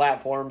different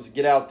platforms,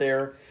 get out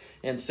there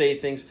and say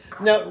things.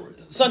 Now,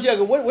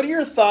 Santiago, what are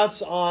your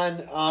thoughts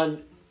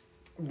on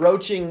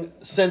broaching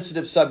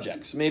sensitive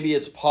subjects? Maybe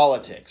it's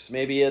politics,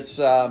 maybe it's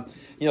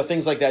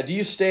things like that. Do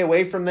you stay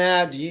away from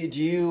that? Do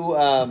you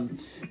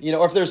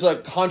or if there's a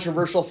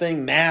controversial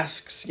thing,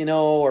 masks,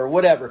 or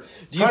whatever?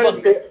 Do you?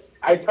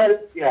 I try to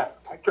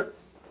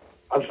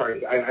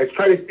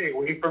stay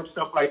away from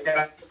stuff like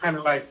that. Kind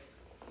of like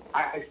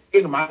I stay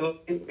in my lane,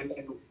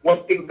 and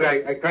one thing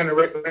that I kind of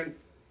recommend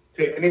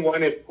to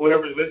anyone, if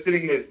whoever's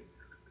listening, is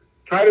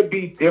try to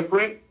be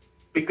different,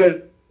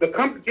 because the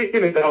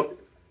competition is out there.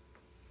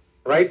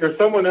 Right? There's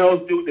someone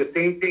else doing the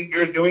same thing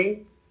you're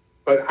doing,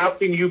 but how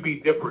can you be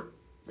different?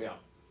 Yeah.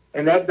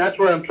 And that's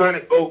where I'm trying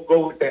to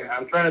go with that.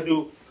 I'm trying to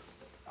do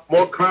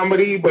more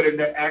comedy, but in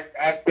the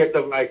aspect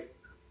of like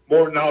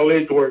more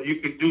knowledge, where you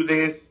can do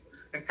this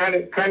and kind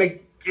of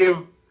give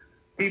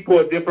people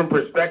a different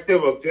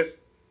perspective of just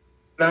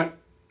not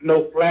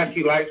no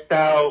flashy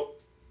lifestyle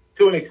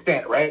to an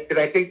extent, right?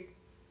 Because I think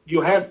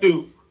you have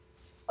to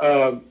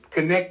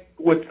connect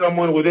with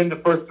someone within the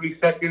first 3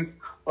 seconds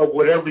of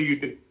whatever you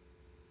do,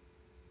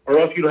 or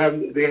else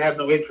they have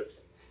no interest.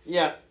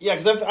 Yeah,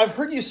 because I've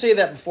heard you say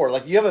that before.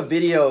 Like, you have a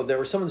video there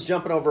where someone's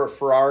jumping over a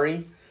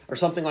Ferrari or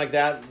something like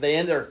that.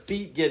 Their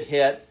feet get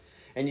hit,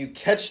 and you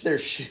catch their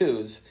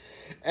shoes,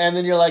 and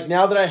then you're like,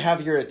 now that I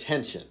have your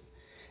attention,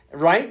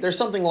 right? There's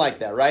something like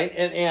that, right?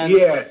 And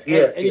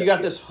you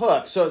got this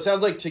hook. So it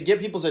sounds like to get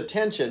people's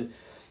attention,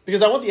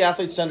 because I want the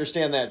athletes to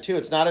understand that too.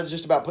 It's not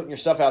just about putting your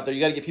stuff out there. You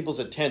got to get people's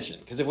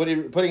attention, because if what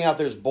you're putting out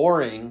there is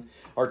boring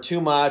or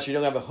too much, you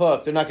don't have a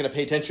hook, they're not going to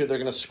pay attention. They're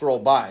going to scroll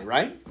by,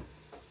 right?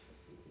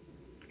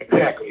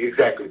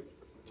 Exactly.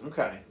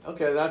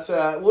 Okay. That's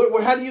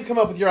how do you come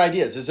up with your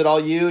ideas? Is it all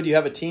you? Do you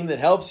have a team that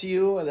helps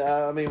you?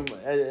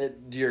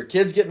 Do your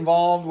kids get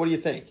involved? What do you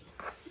think?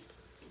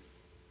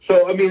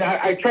 So,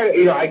 I try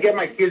to, I get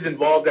my kids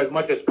involved as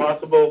much as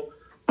possible,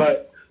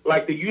 but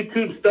like the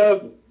YouTube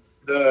stuff,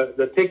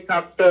 the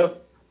TikTok stuff,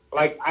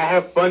 like, I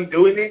have fun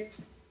doing it.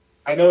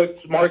 I know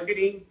it's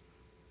marketing,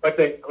 but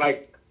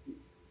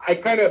I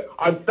kind of,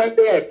 on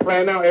Sunday, I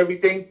plan out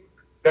everything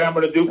that I'm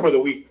going to do for the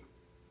week.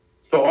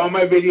 So all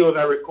my videos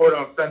I record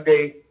on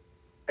Sunday,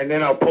 and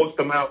then I'll post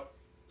them out,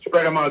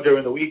 spread them out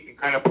during the week, and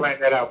kind of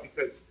plan that out,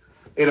 because,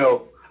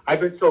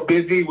 I've been so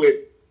busy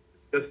with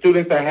the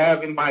students I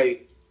have in my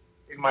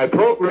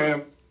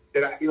program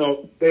that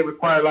they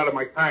require a lot of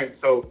my time.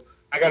 So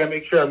I got to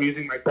make sure I'm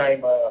using my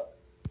time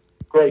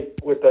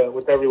great with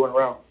everyone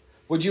around.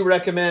 Would you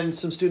recommend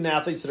some student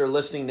athletes that are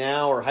listening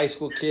now, or high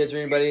school kids or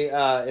anybody,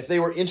 if they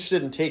were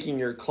interested in taking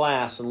your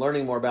class and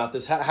learning more about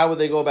this, how would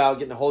they go about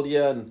getting a hold of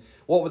you, and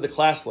what would the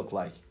class look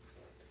like?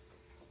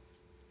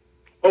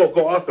 Oh,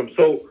 awesome.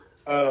 So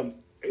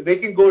they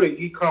can go to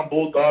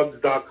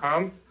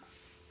ecombulldogs.com.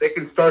 They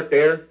can start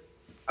there.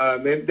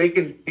 Then they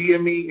can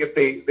DM me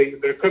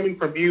if they're coming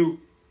from you.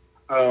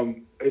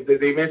 If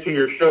they mention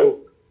your show,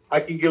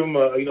 I can give them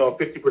a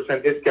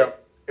 50% discount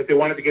if they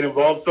wanted to get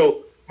involved.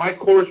 So my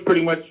course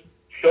pretty much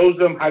shows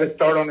them how to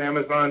start on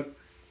Amazon.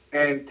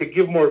 And to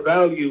give more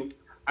value,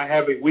 I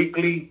have a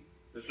weekly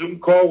Zoom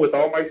call with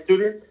all my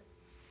students,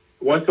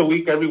 once a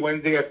week, every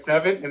Wednesday at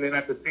 7. And then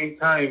at the same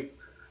time,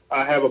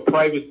 I have a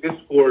private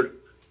Discord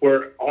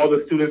where all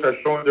the students are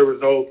showing their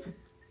results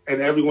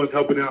and everyone's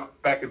helping out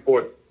back and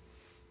forth.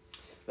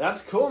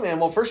 That's cool, man.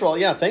 Well, first of all,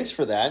 thanks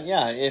for that.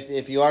 Yeah,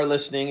 if you are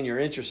listening and you're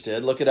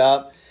interested, look it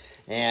up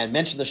and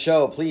mention the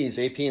show, please.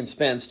 AP and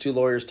Spence, two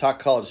lawyers talk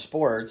college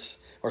sports,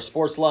 or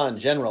sports law in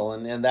general,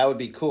 and that would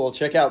be cool.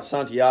 Check out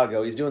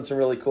Santiago. He's doing some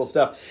really cool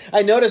stuff.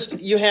 I noticed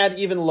you had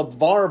even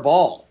LeVar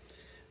Ball,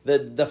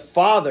 the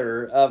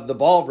father of the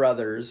Ball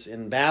brothers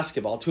in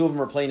basketball. Two of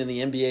them are playing in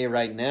the NBA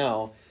right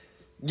now.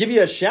 Give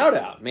you a shout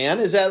out, man.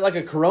 Is that like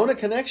a Corona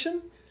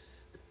connection?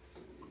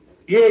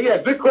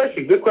 Yeah. Good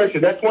question.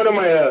 That's one of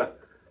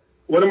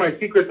my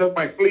secrets up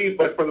my sleeve.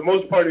 But for the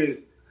most part, is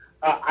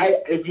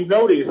if you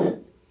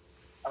notice,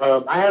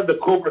 I have the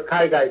Cobra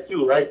Kai guy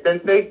too, right?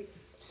 Sensei.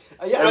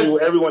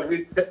 Everyone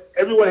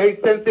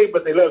hates Sensei,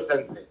 but they love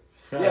Sensei.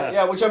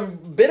 Yeah, which I'm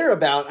bitter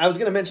about. I was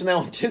going to mention that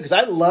one too, because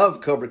I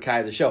love Cobra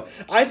Kai, the show.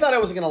 I thought I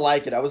wasn't going to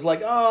like it. I was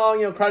like,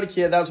 Karate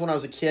Kid, that was when I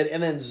was a kid.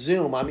 And then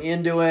Zoom, I'm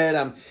into it.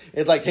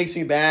 It takes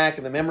me back,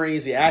 and the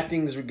memories, the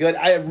acting's good.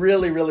 I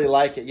really, really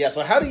like it. Yeah,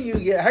 so how are you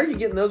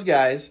getting those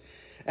guys?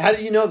 How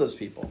do you know those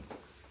people?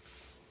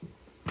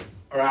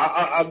 All right,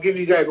 I'll give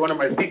you guys one of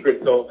my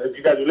secrets. So if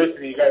you guys are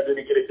listening, you guys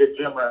didn't get a good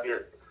gym around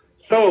here.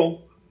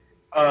 So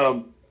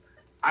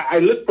I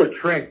look for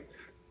trends.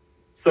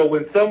 So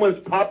when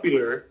someone's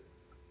popular,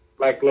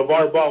 like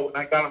LeVar Ball, when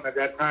I got him at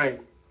that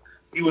time,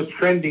 he was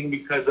trending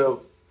because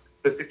of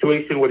the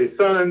situation with his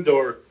sons,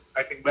 or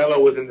I think Melo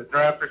was in the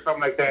draft or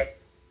something like that.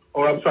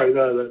 Or I'm sorry,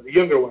 the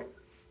younger one.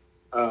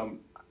 I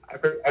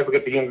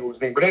forget the younger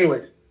one's name. But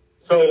anyways,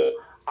 so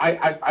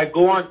I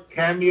go on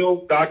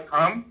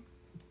Cameo.com.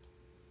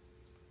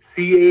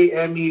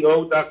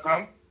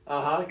 CAMEO.com,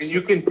 and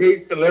you can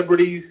pay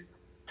celebrities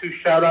to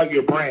shout out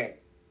your brand.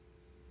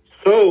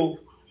 So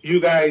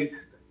you guys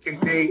can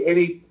pay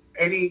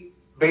any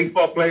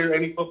baseball player,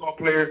 any football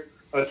player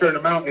a certain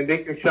amount, and they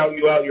can shout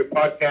you out your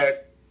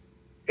podcast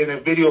in a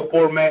video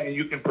format, and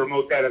you can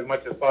promote that as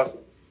much as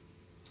possible.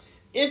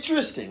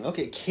 Interesting.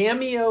 Okay,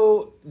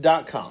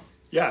 Cameo.com.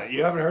 Yeah,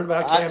 you haven't heard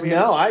about Cameo?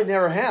 No, I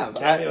never have.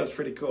 Cameo is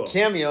pretty cool.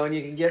 Cameo, and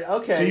you can get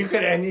So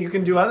you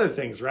can do other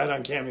things right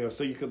on Cameo.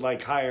 So you could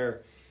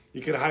hire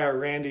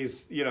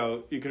Randy's.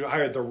 You could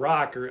hire The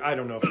Rock, or I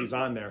don't know if he's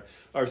on there,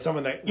 or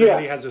someone that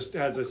Randy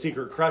has a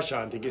secret crush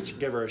on to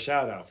give her a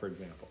shout out, for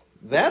example.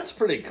 That's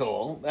pretty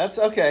cool. That's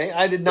okay.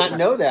 I did not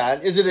know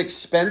that. Is it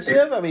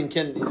expensive? I mean,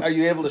 are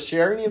you able to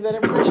share any of that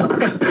information?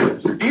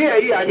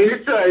 Yeah. I mean,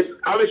 it's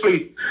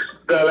obviously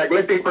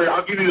let's say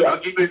I'll give you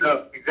an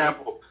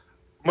example.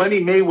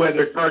 Money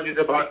Mayweather charges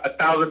about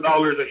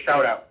 $1,000 a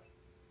shout out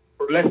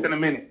for less than a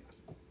minute.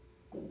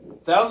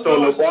 $1,000.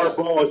 So LeVar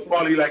Ball is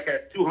probably like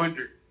at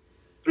 200,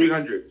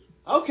 300.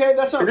 Okay,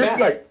 that's not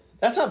bad.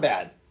 That's not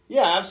bad.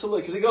 Yeah,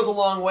 absolutely, because it goes a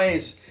long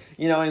ways.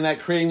 In that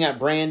creating that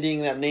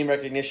branding, that name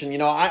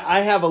recognition. I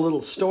have a little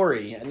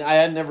story, and I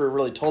had never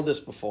really told this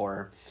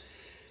before.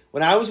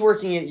 When I was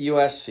working at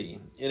USC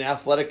in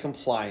athletic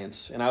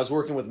compliance, and I was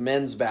working with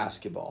men's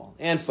basketball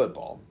and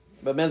football,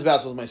 but men's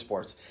basketball was my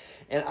sports.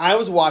 And I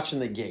was watching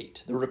the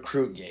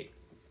recruit gate.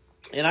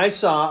 And I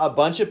saw a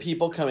bunch of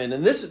people come in.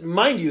 And this,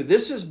 mind you,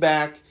 this is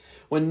back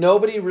when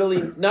not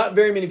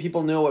very many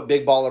people knew what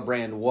Big Baller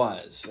Brand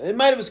was. It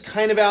might have was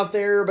kind of out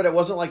there, but it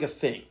wasn't like a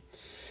thing.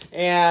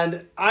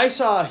 And I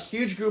saw a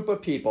huge group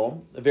of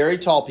people, very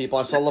tall people.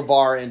 I saw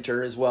LeVar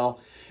enter as well.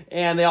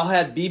 And they all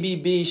had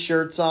BBB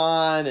shirts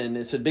on, and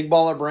it said Big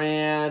Baller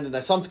Brand. And I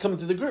saw them coming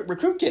through the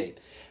recruit gate.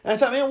 And I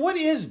thought, man, what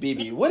is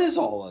BB? What is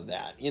all of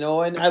that?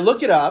 And I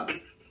look it up.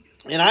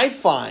 And I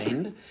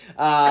find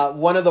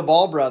one of the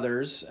Ball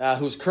brothers,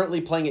 who's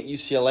currently playing at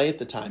UCLA at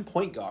the time,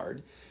 point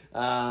guard,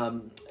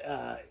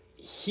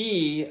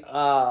 he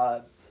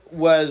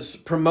was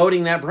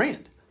promoting that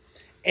brand.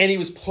 And he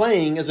was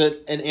playing as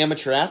an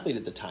amateur athlete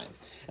at the time.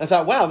 And I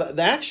thought, wow,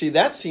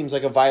 that seems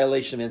like a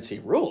violation of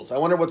NCAA rules. I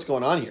wonder what's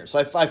going on here. So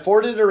I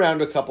forwarded it around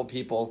to a couple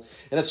people,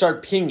 and it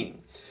started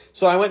pinging.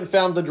 So I went and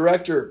found the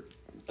director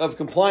of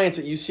compliance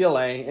at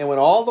UCLA and went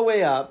all the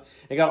way up.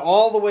 It got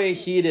all the way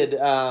heated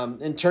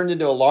and turned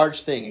into a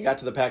large thing. It got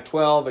to the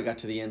Pac-12. It got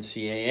to the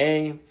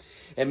NCAA.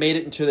 It made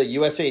it into the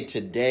USA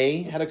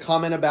Today, had a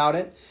comment about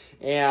it.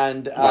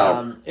 And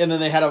and then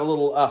they had a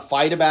little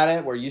fight about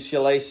it where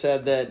UCLA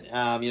said that,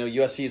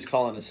 USC is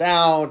calling us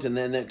out, and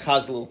then that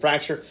caused a little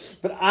fracture.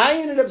 But I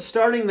ended up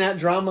starting that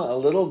drama a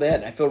little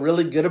bit. I feel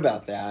really good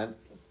about that.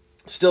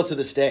 Still to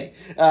this day.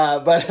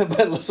 But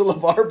so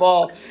LeVar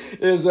Ball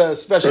is a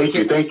special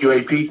Thank you,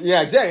 AP.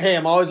 Yeah, exactly. Hey,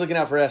 I'm always looking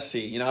out for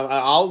SC.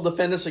 I'll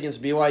defend us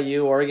against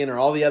BYU, Oregon, or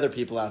all the other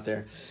people out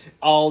there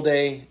all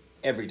day,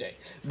 every day.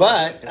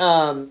 But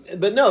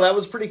no, that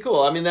was pretty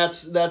cool. I mean,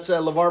 that's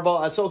LeVar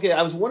Ball. That's okay.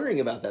 I was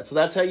wondering about that. So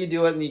that's how you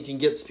do it, and you can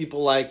get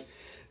people like,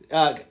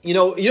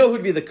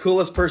 who'd be the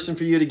coolest person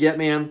for you to get,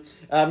 man?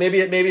 Maybe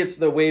it's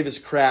the wave has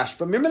crashed.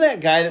 But remember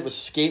that guy that was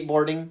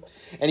skateboarding?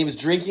 And he was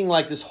drinking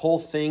like this whole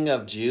thing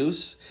of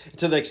juice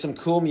to like some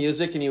cool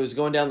music, and he was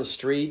going down the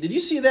street. Did you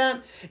see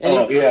that? And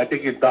I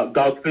think it's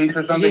Dogface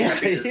or something.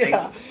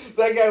 Yeah,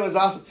 that guy was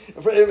awesome.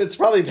 It's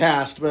probably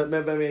past, but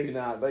maybe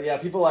not. But yeah,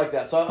 people like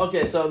that. So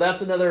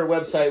that's another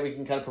website we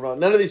can kind of promote.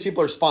 None of these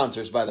people are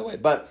sponsors, by the way,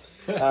 but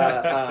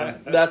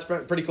that's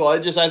pretty cool.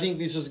 I think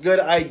these is good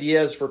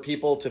ideas for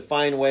people to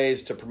find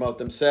ways to promote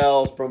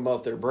themselves,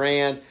 promote their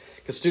brand,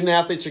 because student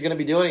athletes are going to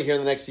be doing it here in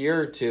the next year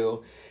or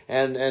two.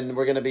 And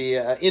we're going to be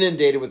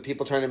inundated with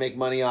people trying to make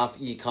money off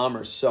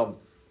e-commerce. So,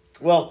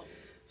 well,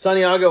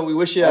 Santiago, we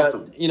wish you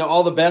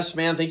all the best,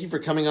 man. Thank you for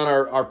coming on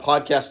our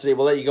podcast today.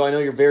 We'll let you go. I know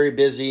you're very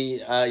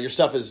busy. Your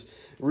stuff is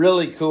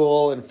really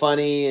cool and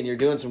funny, and you're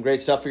doing some great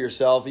stuff for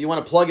yourself. You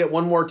want to plug it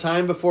one more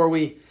time before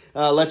we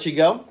let you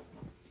go?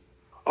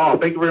 Oh,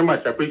 thank you very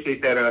much. I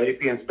appreciate that,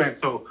 AP and Spence.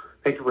 So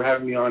thank you for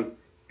having me on.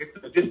 It's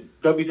just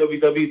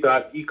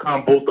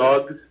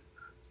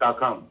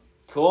www.ecombulldogs.com.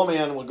 Cool,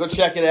 man. Well, go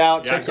check it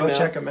out. Yeah,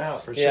 check him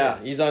out for sure.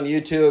 Yeah, he's on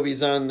YouTube.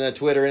 He's on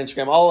Twitter,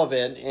 Instagram, all of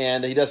it.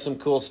 And he does some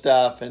cool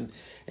stuff. And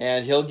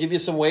he'll give you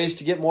some ways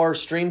to get more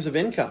streams of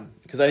income.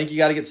 Because I think you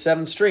got to get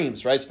 7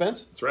 streams. Right,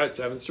 Spence? That's right.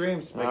 7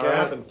 streams. Make it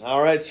happen.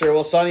 All right, sir.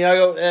 Well,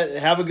 Santiago,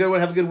 have a good one.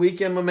 Have a good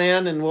weekend, my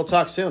man. And we'll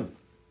talk soon.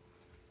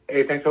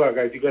 Hey, thanks a lot,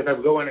 guys. You guys have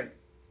a good one.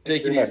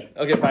 Take it easy.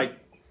 Okay, bye.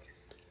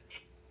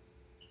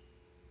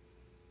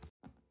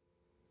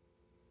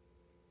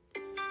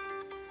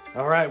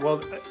 All right.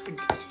 Well,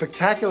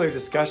 spectacular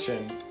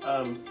discussion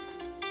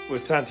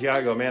with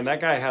Santiago. Man,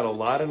 that guy had a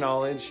lot of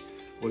knowledge.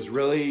 Was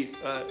really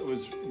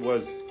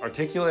was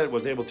articulate.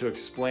 Was able to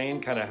explain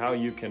kind of how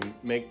you can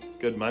make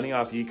good money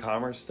off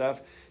e-commerce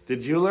stuff.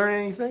 Did you learn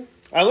anything?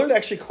 I learned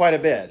actually quite a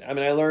bit. I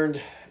mean, I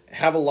learned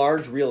have a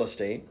large real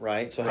estate,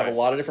 right? So have a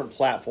lot of different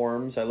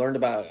platforms. I learned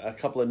about a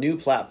couple of new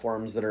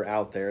platforms that are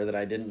out there that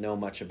I didn't know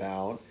much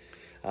about.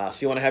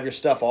 So you want to have your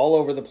stuff all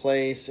over the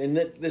place. And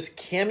this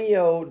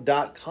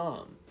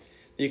Cameo.com,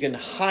 you can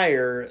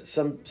hire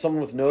someone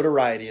with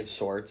notoriety of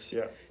sorts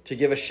to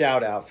give a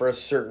shout out for a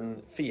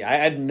certain fee. I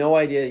had no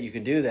idea that you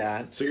could do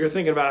that. So you're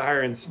thinking about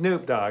hiring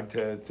Snoop Dogg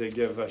to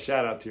give a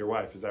shout out to your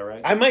wife, is that right?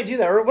 I might do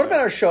that. Or what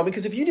about our show?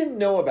 Because if you didn't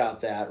know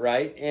about that,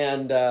 right,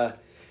 and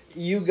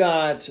you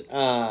got,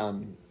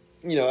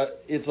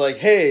 it's like,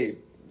 hey,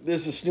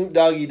 this is Snoop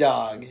Doggy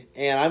Dogg,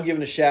 and I'm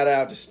giving a shout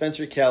out to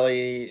Spencer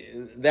Kelly.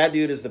 That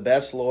dude is the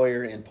best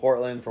lawyer in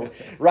Portland,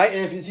 right?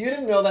 And if you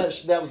didn't know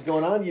that was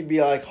going on, you'd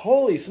be like,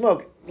 holy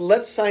smoke,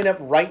 let's sign up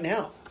right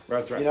now.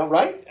 That's right.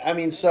 Right? I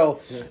mean, so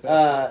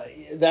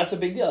that's a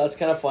big deal. That's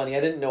kind of funny. I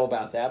didn't know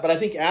about that. But I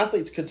think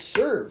athletes could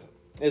serve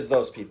as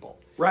those people.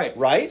 Right.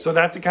 Right? So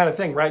that's the kind of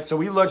thing, right? So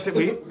we looked at,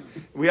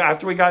 we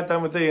after we got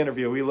done with the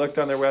interview, we looked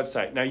on their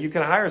website. Now, you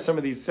can hire some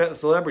of these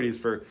celebrities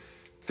for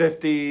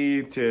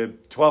 $50 to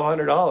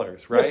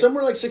 $1,200, right? Yeah,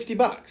 somewhere like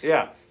 $60.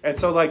 Yeah. And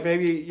so, like,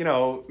 maybe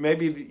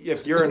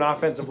if you're an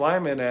offensive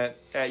lineman at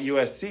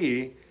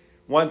USC,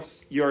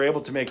 once you're able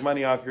to make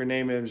money off your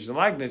name, image, and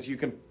likeness, you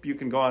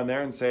can go on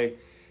there and say,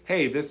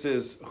 hey, this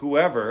is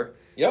whoever,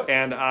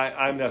 and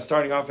I'm the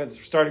starting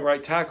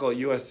right tackle at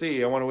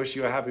USC. I want to wish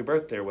you a happy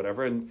birthday or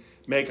whatever, and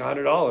make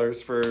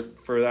 $100 for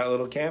that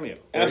little cameo.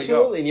 There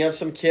Absolutely, and you have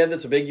some kid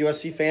that's a big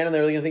USC fan, and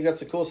they're going to think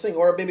that's the coolest thing.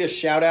 Or maybe a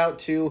shout out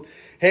to,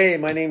 hey,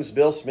 my name's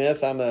Bill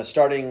Smith. I'm a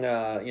starting,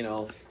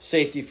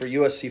 safety for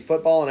USC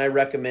football, and I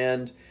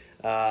recommend,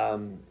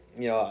 that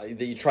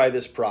you try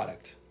this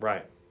product.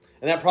 Right.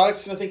 And that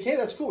product's going to think, hey,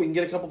 that's cool. We can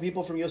get a couple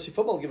people from USC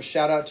football to give a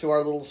shout out to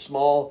our little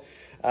small,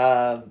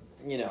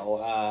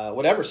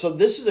 whatever. So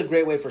this is a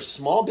great way for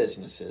small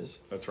businesses.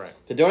 That's right.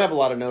 That don't have a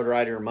lot of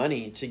notoriety or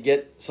money to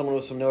get someone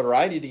with some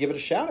notoriety to give it a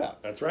shout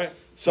out. That's right.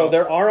 So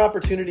there are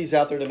opportunities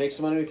out there to make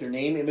some money with your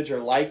name, image, or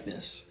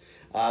likeness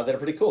that are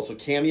pretty cool. So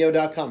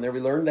Cameo.com, there we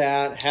learned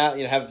that.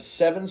 Have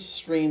 7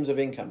 streams of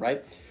income,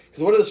 right?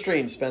 Because what are the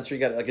streams, Spencer? You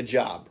got like a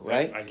job,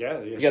 right? I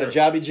guess. You got a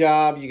jobby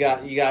job. You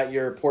got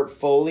your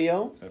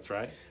portfolio. That's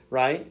right.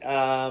 Right,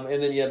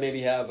 and then you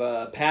maybe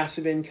have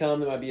passive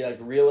income that might be like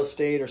real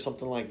estate or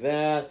something like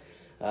that.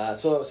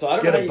 So I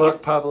don't know. Get a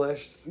book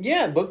published.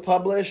 Yeah, book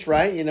published,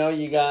 right? You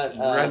got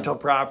rental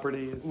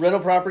properties.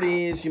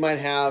 You might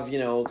have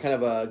kind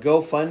of a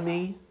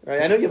GoFundMe,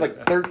 right? I know you have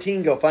like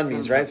 13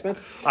 GoFundMes, right,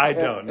 Smith? I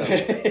don't know.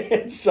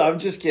 So I'm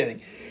just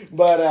kidding.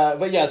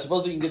 But yeah,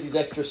 supposedly you can get these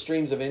extra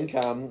streams of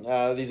income.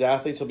 These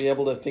athletes will be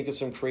able to think of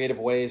some creative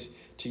ways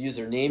to use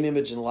their name,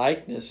 image, and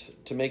likeness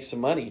to make some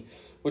money,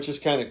 which is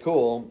kind of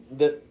cool.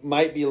 That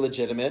might be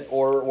legitimate,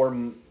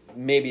 or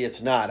maybe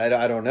it's not.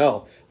 I don't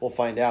know. We'll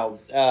find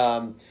out.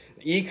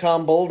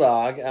 Ecom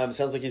Bulldog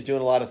sounds like he's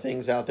doing a lot of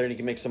things out there, and he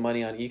can make some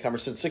money on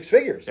e-commerce in 6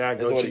 figures. Yeah,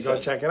 go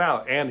check it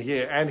out. And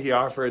he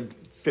offered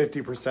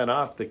 50%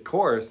 off the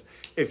course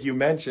if you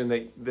mention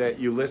that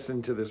you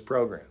listen to this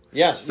program.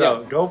 Yes.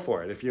 So go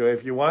for it. If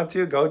you want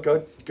to,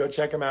 go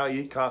check him out.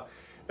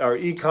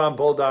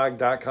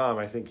 EcomBulldog.com,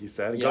 I think he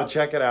said. Go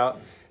check it out.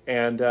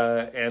 And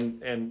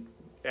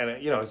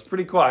it's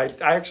pretty cool. I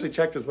actually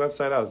checked his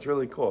website out. It's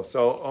really cool.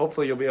 So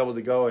hopefully you'll be able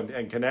to go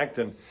and connect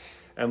and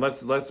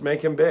let's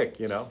make him big.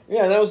 Yeah,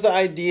 that was the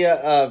idea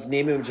of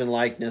name, image, and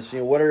likeness.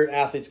 What are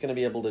athletes going to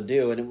be able to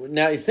do? And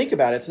now you think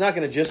about it, it's not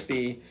going to just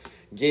be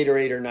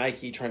Gatorade or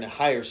Nike trying to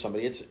hire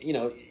somebody. It's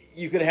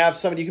you could have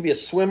somebody. You could be a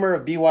swimmer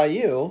of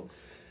BYU,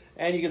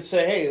 and you could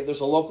say, hey, there's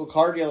a local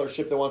car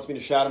dealership that wants me to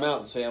shout him out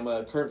and say I'm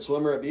a current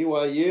swimmer at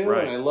BYU,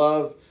 right, and I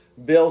love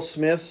Bill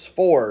Smith's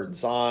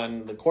Fords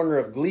on the corner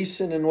of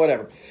Gleason and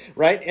whatever,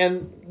 right?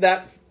 And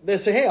that they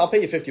say, hey, I'll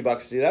pay you $50 to do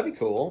that. That'd be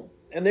cool.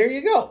 And there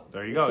you go.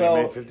 There you go. So,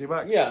 you made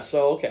 $50. Yeah.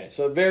 So okay.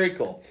 So very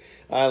cool.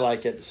 I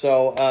like it.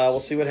 So we'll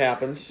see what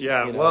happens.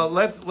 Yeah. Well,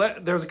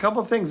 there's a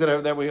couple of things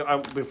that we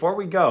before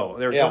we go.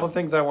 There are a couple of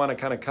things I want to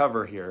kind of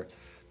cover here.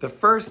 The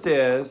first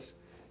is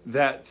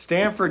that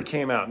Stanford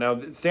came out. Now,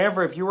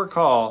 Stanford, if you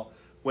recall,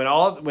 when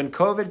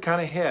COVID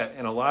kind of hit,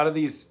 and a lot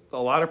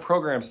of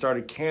programs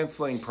started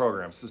canceling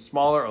programs, the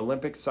smaller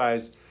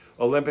Olympic-sized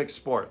Olympic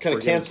sports. Kind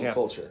of cancel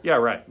culture. Yeah,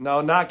 right.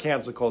 No, not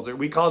cancel culture.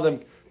 We call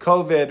them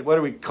COVID. What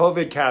are we?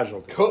 COVID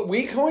casualties.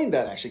 We coined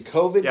that actually.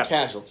 COVID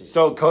casualties.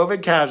 So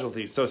COVID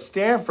casualties. So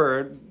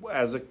Stanford,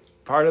 as a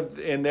part of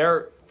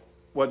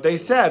what they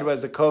said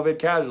was a COVID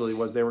casualty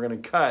was they were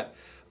going to cut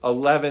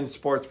 11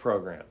 sports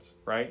programs,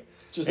 right?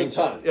 Just a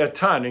ton. A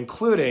ton,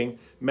 including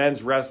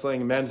men's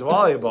wrestling, men's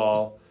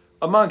volleyball,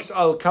 amongst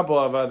a couple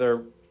of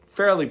other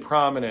fairly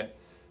prominent,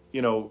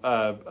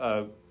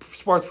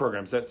 sports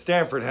programs that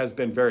Stanford has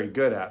been very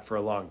good at for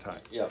a long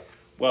time. Yeah.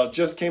 Well, it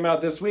just came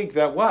out this week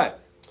that what?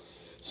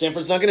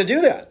 Stanford's not going to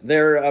do that.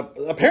 They're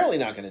apparently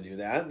not going to do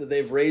that.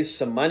 They've raised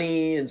some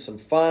money and some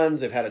funds.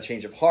 They've had a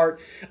change of heart.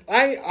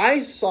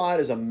 I saw it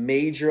as a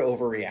major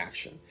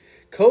overreaction.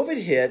 COVID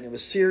hit, and it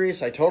was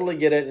serious. I totally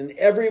get it. And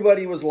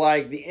everybody was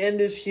like, the end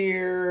is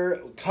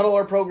here. Cut all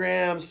our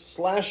programs.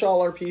 Slash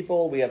all our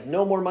people. We have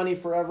no more money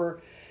forever.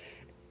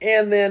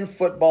 And then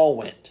football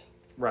went.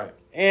 Right.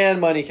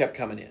 And money kept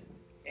coming in.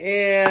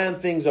 And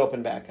things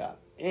opened back up.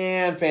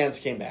 And fans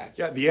came back.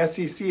 Yeah, the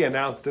SEC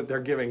announced that they're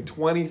giving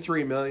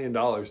 $23 million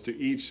to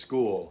each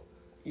school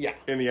Yeah.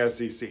 in the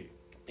SEC.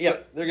 Yeah,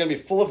 they're going to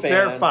be full of fans.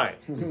 They're fine.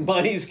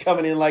 Money's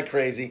coming in like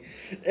crazy.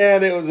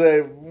 And it was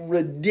a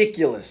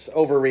ridiculous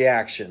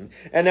overreaction.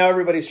 And now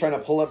everybody's trying to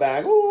pull it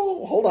back.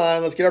 Oh, hold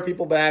on. Let's get our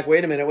people back.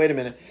 Wait a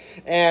minute.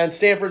 And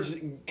Stanford's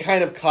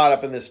kind of caught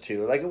up in this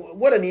too. Like,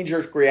 what a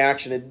knee-jerk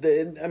reaction.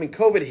 I mean,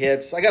 COVID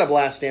hits. I got to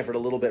blast Stanford a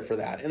little bit for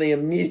that. And they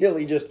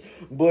immediately just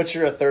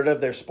butcher a third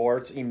of their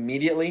sports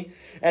immediately.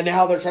 And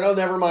now they're trying, oh,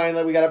 never mind.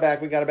 We got it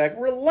back.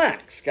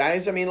 Relax,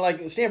 guys. I mean,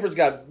 like, Stanford's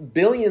got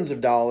billions of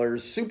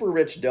dollars, super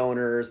rich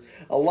donors,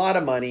 a lot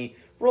of money.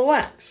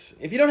 Relax.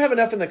 If you don't have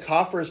enough in the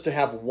coffers to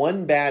have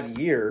one bad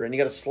year and you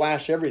got to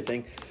slash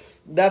everything,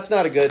 that's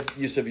not a good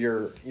use of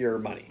your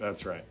money.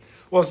 That's right.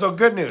 Well, so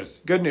good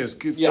news.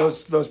 Yeah.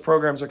 Those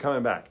programs are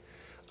coming back.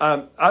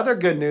 Other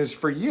good news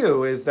for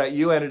you is that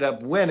you ended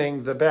up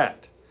winning the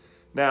bet.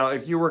 Now,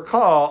 if you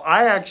recall,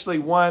 I actually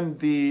won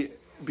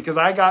because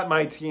I got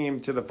my team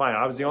to the final.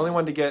 I was the only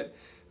one to get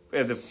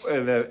the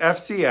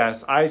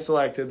FCS. I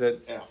selected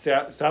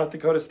that South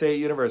Dakota State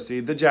University,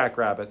 the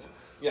Jackrabbits,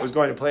 was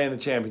going to play in the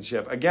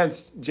championship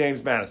against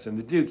James Madison,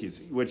 the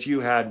Dukies, which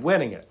you had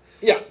winning it.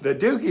 Yeah. The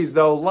Dukies,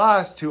 though,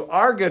 lost to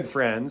our good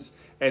friends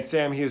at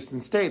Sam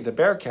Houston State, the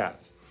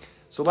Bearcats.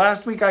 So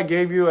last week I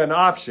gave you an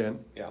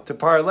option to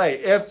parlay.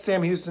 If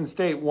Sam Houston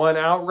State won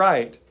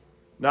outright,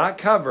 not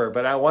cover,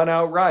 but I won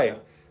outright,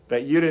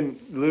 that you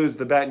didn't lose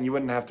the bet and you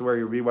wouldn't have to wear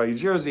your BYU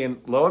jersey.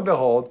 And lo and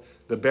behold,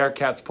 the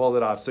Bearcats pulled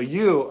it off. So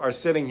you are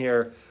sitting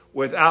here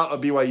without a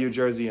BYU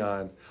jersey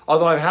on.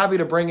 Although I'm happy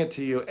to bring it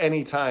to you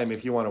anytime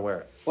if you want to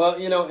wear it. Well,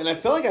 and I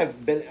feel like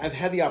I've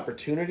had the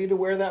opportunity to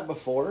wear that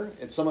before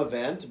at some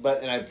event,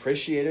 and I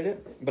appreciated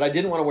it, but I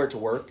didn't want to wear it to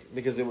work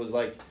because it was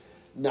like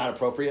not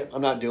appropriate.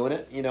 I'm not doing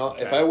it.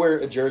 Okay. If I wear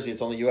a jersey,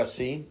 it's only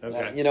USC.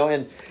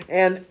 Okay.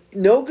 And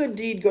no good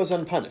deed goes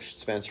unpunished,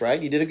 Spence. Right?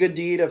 You did a good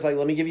deed of like,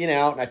 let me give you an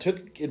out, and I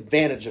took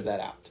advantage of that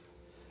out.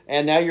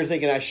 And now you're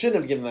thinking I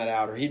shouldn't have given that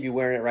out, or he'd be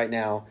wearing it right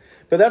now.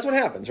 But that's what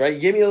happens, right? You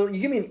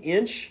give me an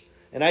inch,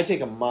 and I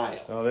take a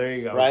mile. Oh, there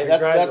you go. Right?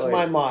 That's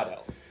my motto.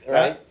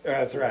 Right?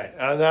 That's right.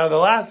 Now the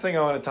last thing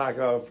I want to talk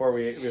about before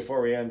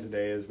we end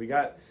today is we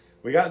got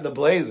the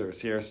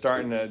Blazers here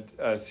starting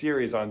a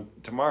series on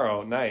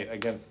tomorrow night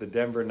against the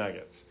Denver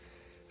Nuggets.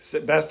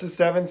 Best of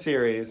 7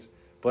 series.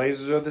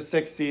 Blazers are the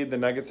 6 seed. The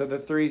Nuggets are the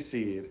 3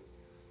 seed.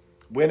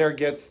 Winner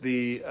gets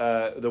the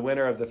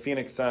winner of the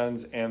Phoenix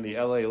Suns and the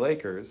LA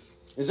Lakers.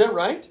 Is that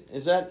right?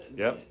 Is that?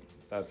 Yep,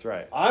 that's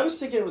right. I was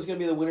thinking it was going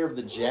to be the winner of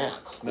the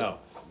Jazz. No.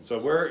 So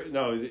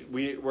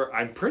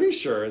I'm pretty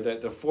sure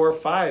that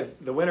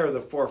the winner of the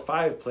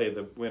 4-5 played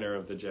the winner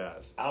of the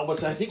Jazz. I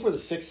think we're the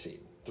 6th seed,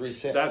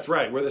 3-6. That's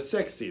right. We're the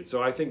 6th seed.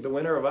 So I think the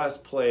winner of us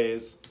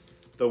plays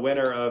the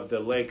winner of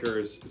the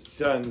Lakers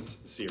Suns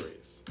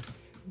series.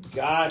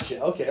 Gotcha.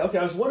 Okay.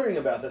 I was wondering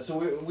about that.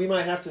 So we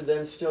might have to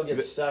then still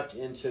get stuck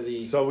into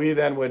the. So we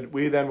then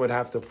would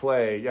have to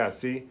play. Yeah.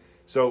 See.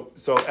 So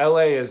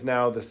LA is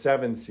now the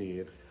 7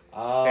 seed.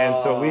 Oh, and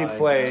so we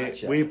play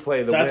gotcha. the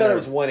winner. I thought it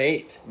was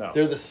 1-8. No.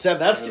 They're the 7.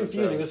 That's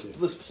confusing.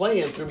 This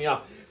play-in threw me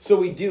off. So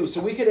we do.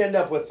 So we could end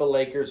up with the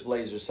Lakers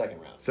Blazers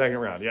second round. Second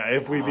round. Yeah,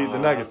 if we beat the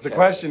Nuggets. Okay. The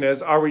question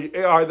is,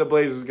 are the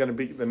Blazers going to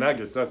beat the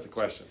Nuggets? That's the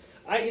question.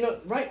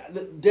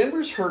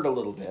 Denver's hurt a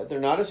little bit.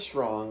 They're not as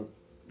strong,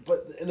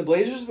 and the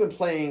Blazers have been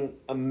playing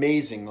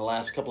amazing the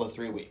last couple of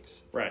 3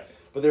 weeks. Right.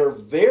 But they were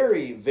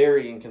very,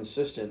 very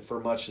inconsistent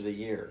for much of the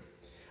year.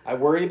 I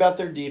worry about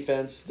their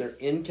defense. They're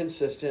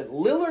inconsistent.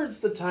 Lillard's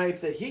the type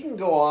that he can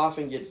go off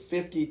and get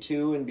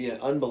 52 and be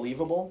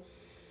unbelievable,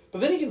 but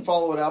then he can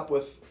follow it up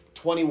with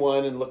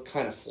 21 and look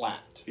kind of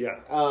flat. Yeah.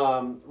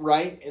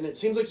 Right? And it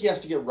seems like he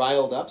has to get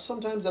riled up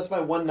sometimes. That's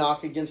my one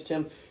knock against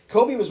him.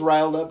 Kobe was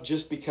riled up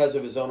just because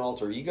of his own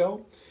alter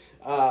ego.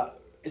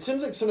 It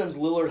seems like sometimes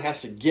Lillard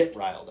has to get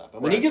riled up.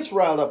 And when he gets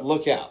riled up,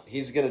 look out.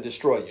 He's going to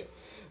destroy you.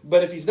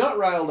 But if he's not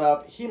riled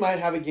up, he might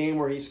have a game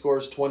where he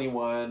scores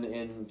 21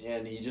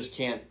 and he just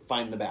can't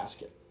find the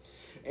basket.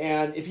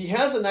 And if he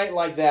has a night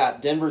like that,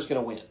 Denver's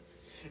going to win.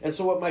 And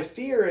so what my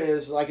fear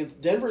is,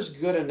 like, Denver's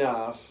good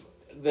enough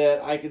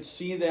that I could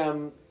see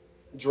them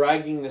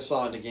dragging this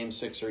on to Game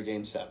 6 or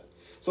Game 7.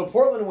 So if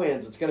Portland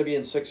wins, it's going to be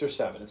in 6 or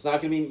 7. It's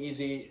not going to be an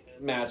easy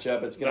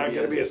matchup. It's going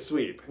to be a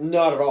sweep.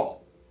 Not at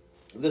all.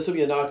 This will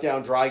be a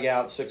knockdown, drag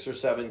out 6 or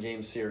 7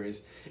 game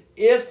series.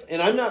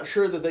 And I'm not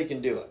sure that they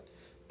can do it.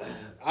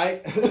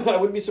 I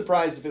wouldn't be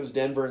surprised if it was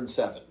Denver in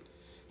 7.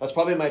 That's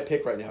probably my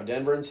pick right now.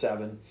 Denver in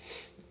 7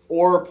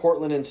 or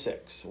Portland in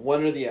 6.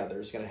 One or the other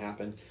is going to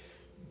happen.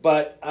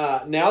 But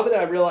now that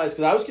I realize,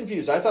 because I was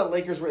confused, I thought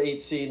Lakers were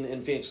 8 seed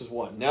and Phoenix was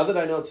 1. Now that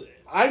I know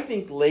I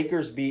think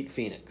Lakers beat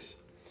Phoenix.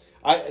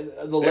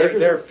 Lakers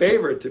They're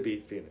favored to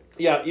beat Phoenix.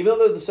 Yeah, even though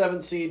they're the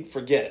 7th seed,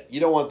 forget it. You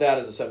don't want that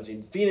as a 7th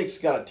seed. Phoenix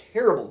got a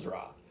terrible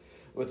draw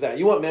with that.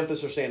 You want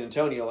Memphis or San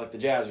Antonio like the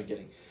Jazz are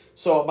getting.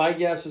 So my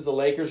guess is the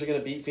Lakers are going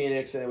to beat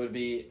Phoenix, and it would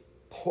be,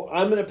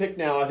 I'm going to pick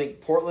now, I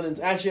think Portland,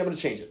 I'm going to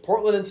change it.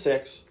 Portland in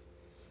 6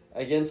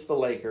 against the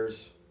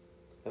Lakers,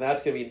 and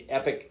that's going to be an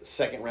epic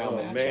second-round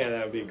match. Man,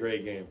 that would be a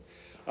great game.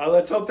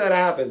 Let's hope that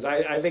happens.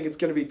 I think it's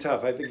going to be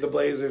tough. I think the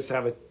Blazers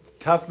have a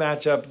tough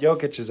matchup.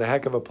 Jokic is a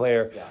heck of a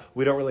player. Yeah.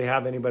 We don't really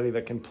have anybody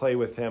that can play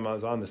with him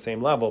on the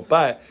same level.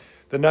 But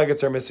the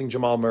Nuggets are missing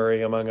Jamal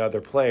Murray, among other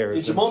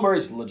players. Jamal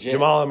Murray's legit.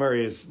 Jamal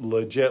Murray is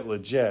legit.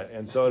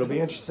 And so it'll be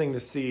interesting to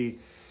see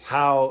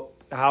how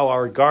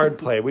our guard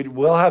play.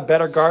 We'll have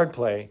better guard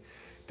play.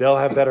 They'll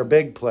have better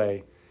big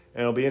play.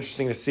 And it'll be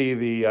interesting to see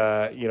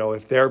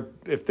if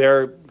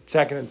their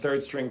second and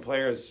third string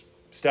players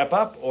step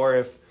up, or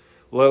if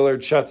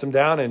Lillard shuts them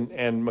down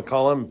and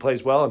McCollum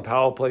plays well and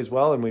Powell plays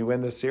well and we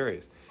win this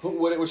series.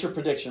 What's your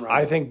prediction,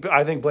 Ryan?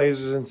 I think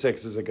Blazers in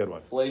 6 is a good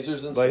one.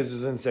 Blazers in 6.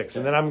 Okay.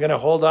 And then I'm going to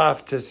hold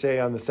off to say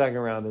on the second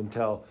round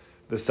until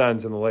the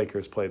Suns and the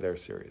Lakers play their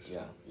series.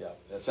 Yeah.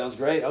 That sounds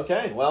great.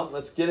 Okay, well,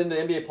 let's get into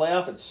the NBA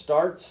playoff. It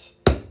starts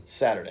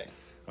Saturday.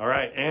 All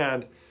right.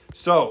 And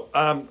so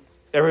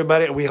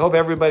everybody, we hope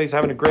everybody's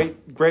having a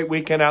great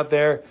weekend out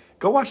there.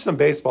 Go watch some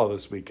baseball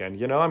this weekend.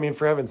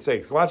 For heaven's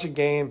sakes, watch a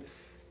game.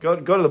 Go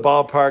to the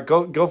ballpark.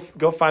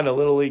 Go find a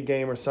little league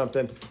game or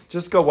something.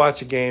 Just go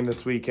watch a game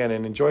this weekend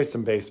and enjoy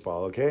some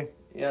baseball. Okay?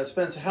 Yeah,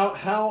 Spence.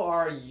 How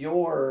are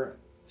your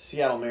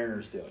Seattle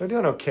Mariners doing? They're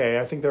doing okay.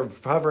 I think they're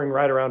hovering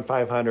right around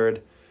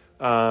 500,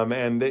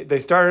 and they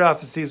started off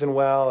the season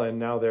well, and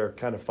now they're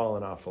kind of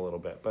falling off a little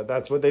bit. But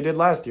that's what they did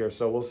last year.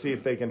 So we'll see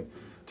if they can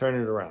turn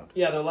it around.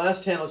 Yeah, their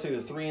last 10 looks like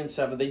they're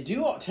 3-7. They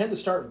do tend to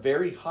start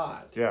very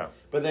hot. Yeah.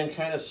 But then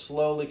kind of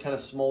slowly kind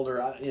of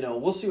smolder.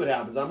 We'll see what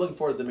happens. I'm looking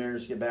forward to the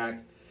Mariners to get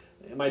back.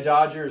 My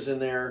Dodgers in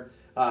there,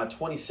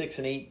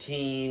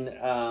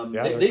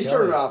 26-18. They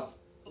started off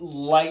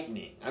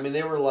lightning.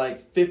 They were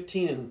like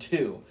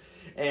 15-2,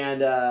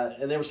 and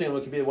they were saying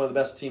it could be one of the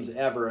best teams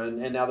ever.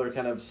 And now they're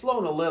kind of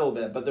slowing a little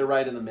bit, but they're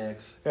right in the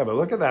mix. Yeah, but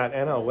look at that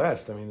NL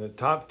West. The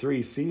top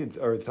 3 seeds,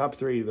 or top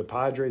 3, the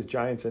Padres,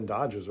 Giants, and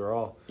Dodgers are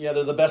all. Yeah,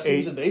 they're the best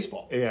teams in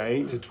baseball. Yeah,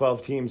 8 to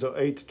 12 teams,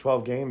 8 to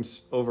 12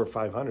 games over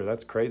 500.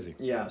 That's crazy.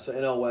 Yeah, so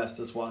NL West,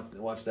 let's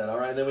watch that. All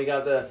right, and then we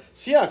got the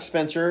Seahawks,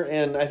 Spencer,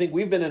 and I think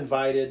we've been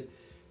invited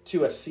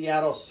to a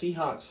Seattle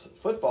Seahawks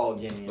football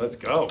game. Let's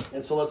go.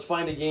 And so let's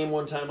find a game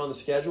one time on the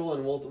schedule,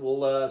 and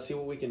we'll see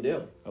what we can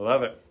do. I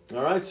love it.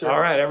 All right, sir. All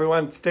right,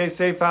 everyone, stay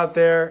safe out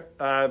there,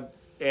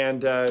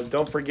 and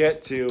don't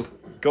forget to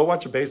go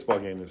watch a baseball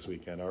game this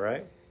weekend. All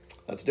right.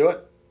 Let's do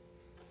it.